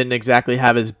 Gibson didn't exactly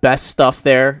have his best stuff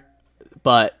there,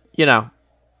 but you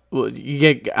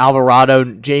get Alvarado,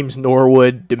 James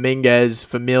Norwood, Dominguez,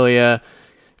 Familia.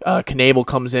 Knable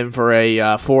comes in for a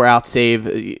 4-out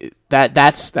save.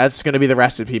 That's going to be the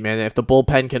recipe, man. If the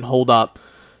bullpen can hold up,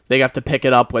 they have to pick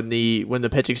it up when the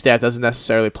pitching staff doesn't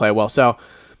necessarily play well. So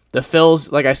the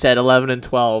Phils, like I said,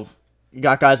 11-12. You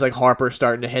got guys like Harper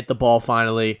starting to hit the ball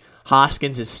finally.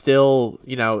 Hoskins is still,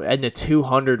 in the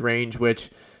 200 range, which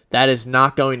that is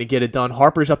not going to get it done.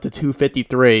 Harper's up to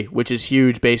 253, which is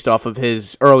huge based off of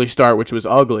his early start, which was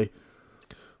ugly.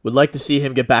 Would like to see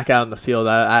him get back out on the field.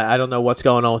 I don't know what's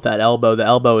going on with that elbow. The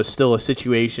elbow is still a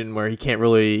situation where he can't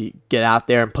really get out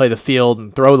there and play the field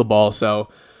and throw the ball. So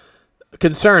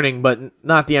concerning, but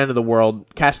not the end of the world.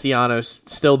 Castellanos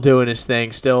still doing his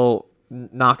thing, still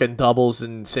knocking doubles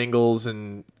and singles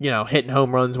and hitting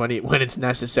home runs when it's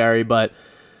necessary. But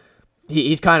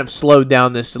he's kind of slowed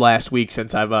down this last week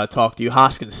since I've talked to you.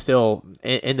 Hoskins still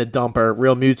in the dumper.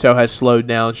 Real Muto has slowed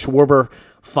down. Schwarber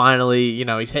finally,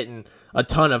 he's hitting a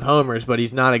ton of homers, but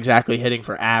he's not exactly hitting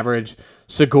for average.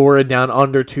 Segura down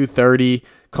under 230.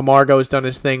 Camargo's done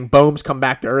his thing. Bohm's come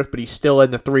back to earth, but he's still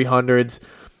in the 300s.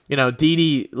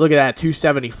 Didi, look at that,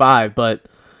 275. But,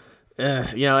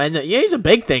 he's a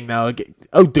big thing, though.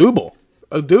 Odubel,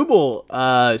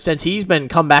 since he's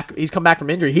come back from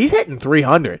injury, he's hitting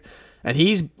 300. And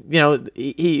he's,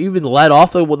 he even led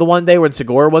off the one day when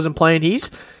Segura wasn't playing.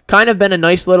 He's kind of been a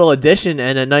nice little addition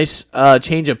and a nice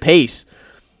change of pace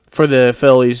for the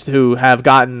Phillies, who have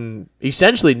gotten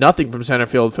essentially nothing from center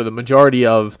field for the majority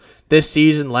of this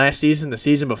season, last season, the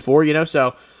season before,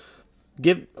 so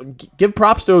give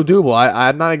props to Odubel.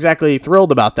 I'm not exactly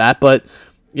thrilled about that, but,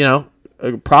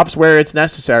 props where it's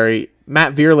necessary.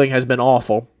 Matt Vierling has been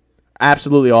awful,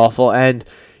 absolutely awful, and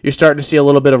you're starting to see a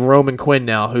little bit of Roman Quinn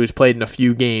now, who's played in a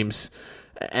few games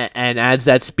and adds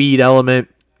that speed element.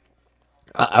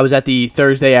 I was at the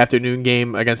Thursday afternoon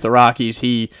game against the Rockies.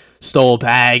 He stole a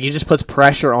bag. He just puts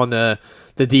pressure on the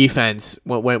defense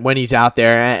when he's out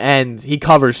there, and he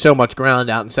covers so much ground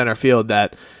out in center field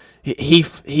that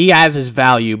he has his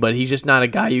value, but he's just not a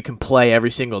guy you can play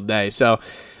every single day. So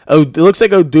it looks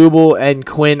like Odubel and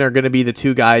Quinn are going to be the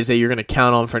two guys that you're going to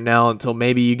count on for now until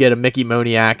maybe you get a Mickey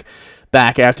Moniak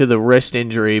back after the wrist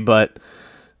injury. But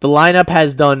the lineup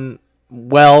has done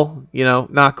well,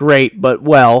 not great, but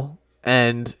well.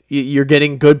 And you're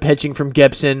getting good pitching from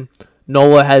Gibson.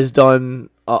 Nola has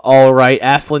done all right.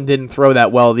 Eflin didn't throw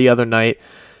that well the other night.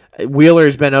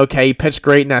 Wheeler's been okay. He pitched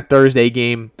great in that Thursday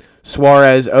game.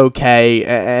 Suarez okay,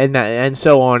 and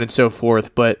so on and so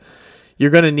forth. But you're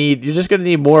just gonna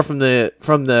need more from the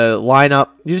lineup.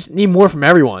 You just need more from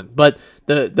everyone. But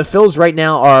the Phils right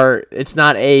now it's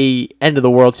not a end of the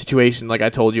world situation. Like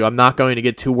I told you, I'm not going to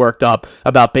get too worked up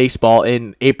about baseball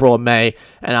in April and May,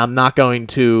 and I'm not going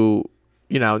to.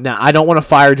 Now I don't want to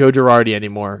fire Joe Girardi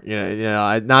anymore.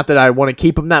 Not that I want to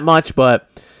keep him that much, but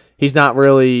he's not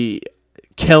really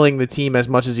killing the team as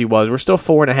much as he was. We're still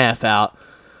 4.5 out,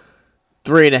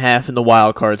 3.5 in the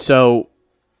wild card. So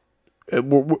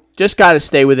we just got to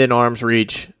stay within arm's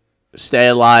reach, stay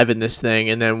alive in this thing,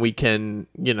 and then we can,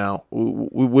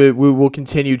 we will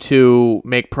continue to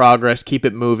make progress, keep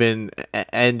it moving,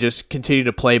 and just continue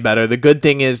to play better. The good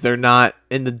thing is they're not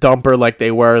in the dumper like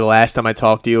they were the last time I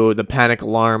talked to you, the panic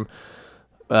alarm.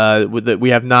 We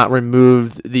have not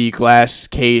removed the glass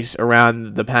case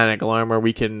around the panic alarm where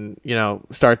we can,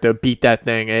 start to beat that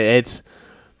thing.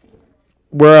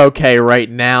 We're okay right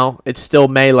now. It's still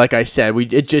May, like I said.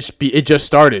 It just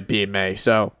started being May,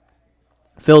 so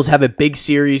Phils have a big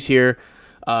series here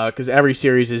because every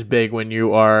series is big when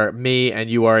you are me and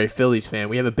you are a Phillies fan.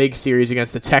 We have a big series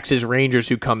against the Texas Rangers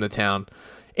who come to town,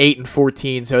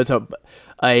 8-14. So it's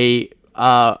a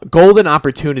golden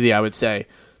opportunity, I would say,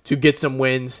 to get some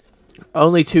wins.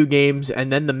 Only 2 games,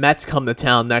 and then the Mets come to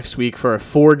town next week for a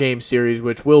 4-game series,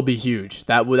 which will be huge.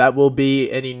 That will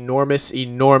be an enormous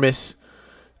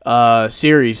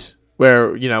series.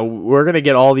 Where, we're going to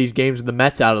get all these games with the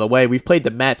Mets out of the way. We've played the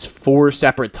Mets 4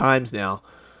 separate times now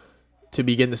to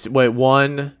begin this. Wait,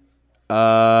 1,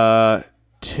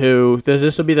 2.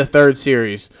 This will be the 3rd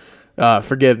series.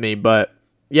 Forgive me. But,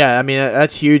 yeah, I mean,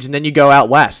 that's huge. And then you go out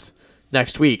west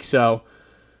next week. So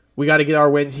we got to get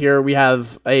our wins here. We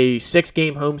have a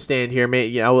 6-game homestand here.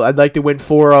 I'd like to win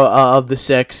 4 of the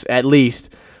 6 at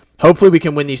least. Hopefully we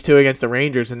can win these 2 against the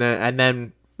Rangers and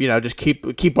then just get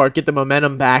the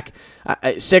momentum back.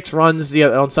 6 runs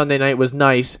on Sunday night was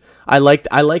nice. I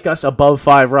like us above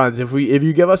 5 runs. If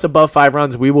you give us above 5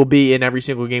 runs, we will be in every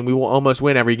single game. We will almost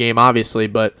win every game, obviously.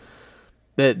 But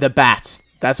the bats,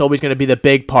 that's always going to be the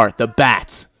big part. The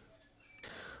bats.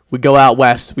 We go out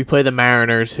west. We play the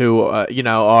Mariners, who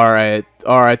are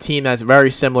a team that's very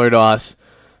similar to us,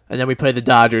 and then we play the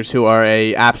Dodgers, who are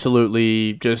a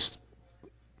absolutely just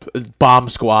bomb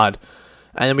squad.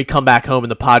 And then we come back home, and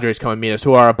the Padres come and meet us,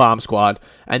 who are a bomb squad.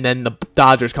 And then the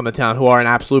Dodgers come to town, who are an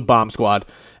absolute bomb squad.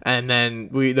 And then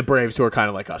the Braves, who are kind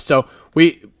of like us. So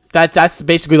that's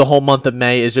basically the whole month of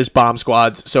May is just bomb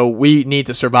squads. So we need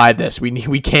to survive this.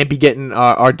 We can't be getting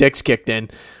our dicks kicked in.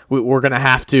 We're going to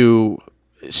have to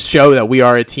show that we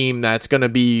are a team that's going to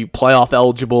be playoff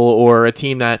eligible or a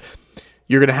team that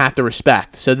you're going to have to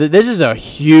respect. So this is a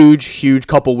huge, huge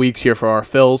couple weeks here for our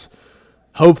Phils.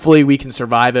 Hopefully we can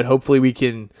survive it. Hopefully we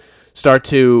can start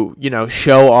to,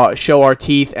 show our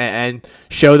teeth and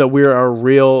show that we're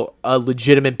a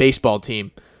legitimate baseball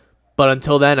team. But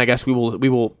until then, I guess we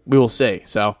will see.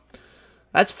 So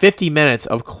that's 50 minutes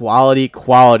of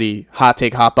quality Hot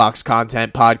Take Hot Box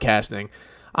content podcasting.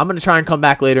 I'm going to try and come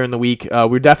back later in the week.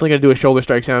 We're definitely going to do a Shoulder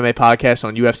Strikes MMA podcast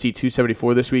on UFC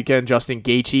 274 this weekend. Justin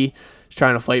Gaethje is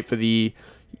trying to fight for the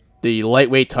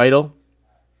lightweight title,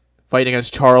 fighting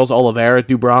against Charles Oliveira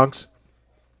du Bronx.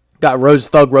 Got Rose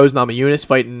Namajunas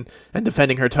fighting and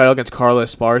defending her title against Carla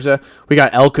Esparza. We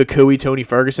got El Kakui, Tony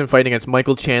Ferguson fighting against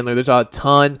Michael Chandler. There's a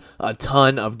ton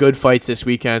of good fights this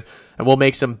weekend, and we'll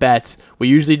make some bets. We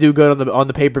usually do good on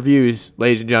the pay-per-views,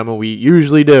 ladies and gentlemen. We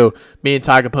usually do. Me and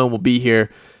Ty Capone will be here,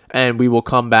 and we will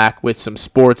come back with some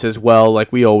sports as well,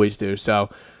 like we always do. So,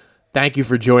 thank you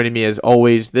for joining me as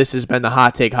always. This has been the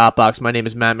Hot Take Hotbox. My name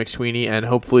is Matt McSweeney, and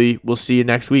hopefully we'll see you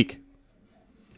next week.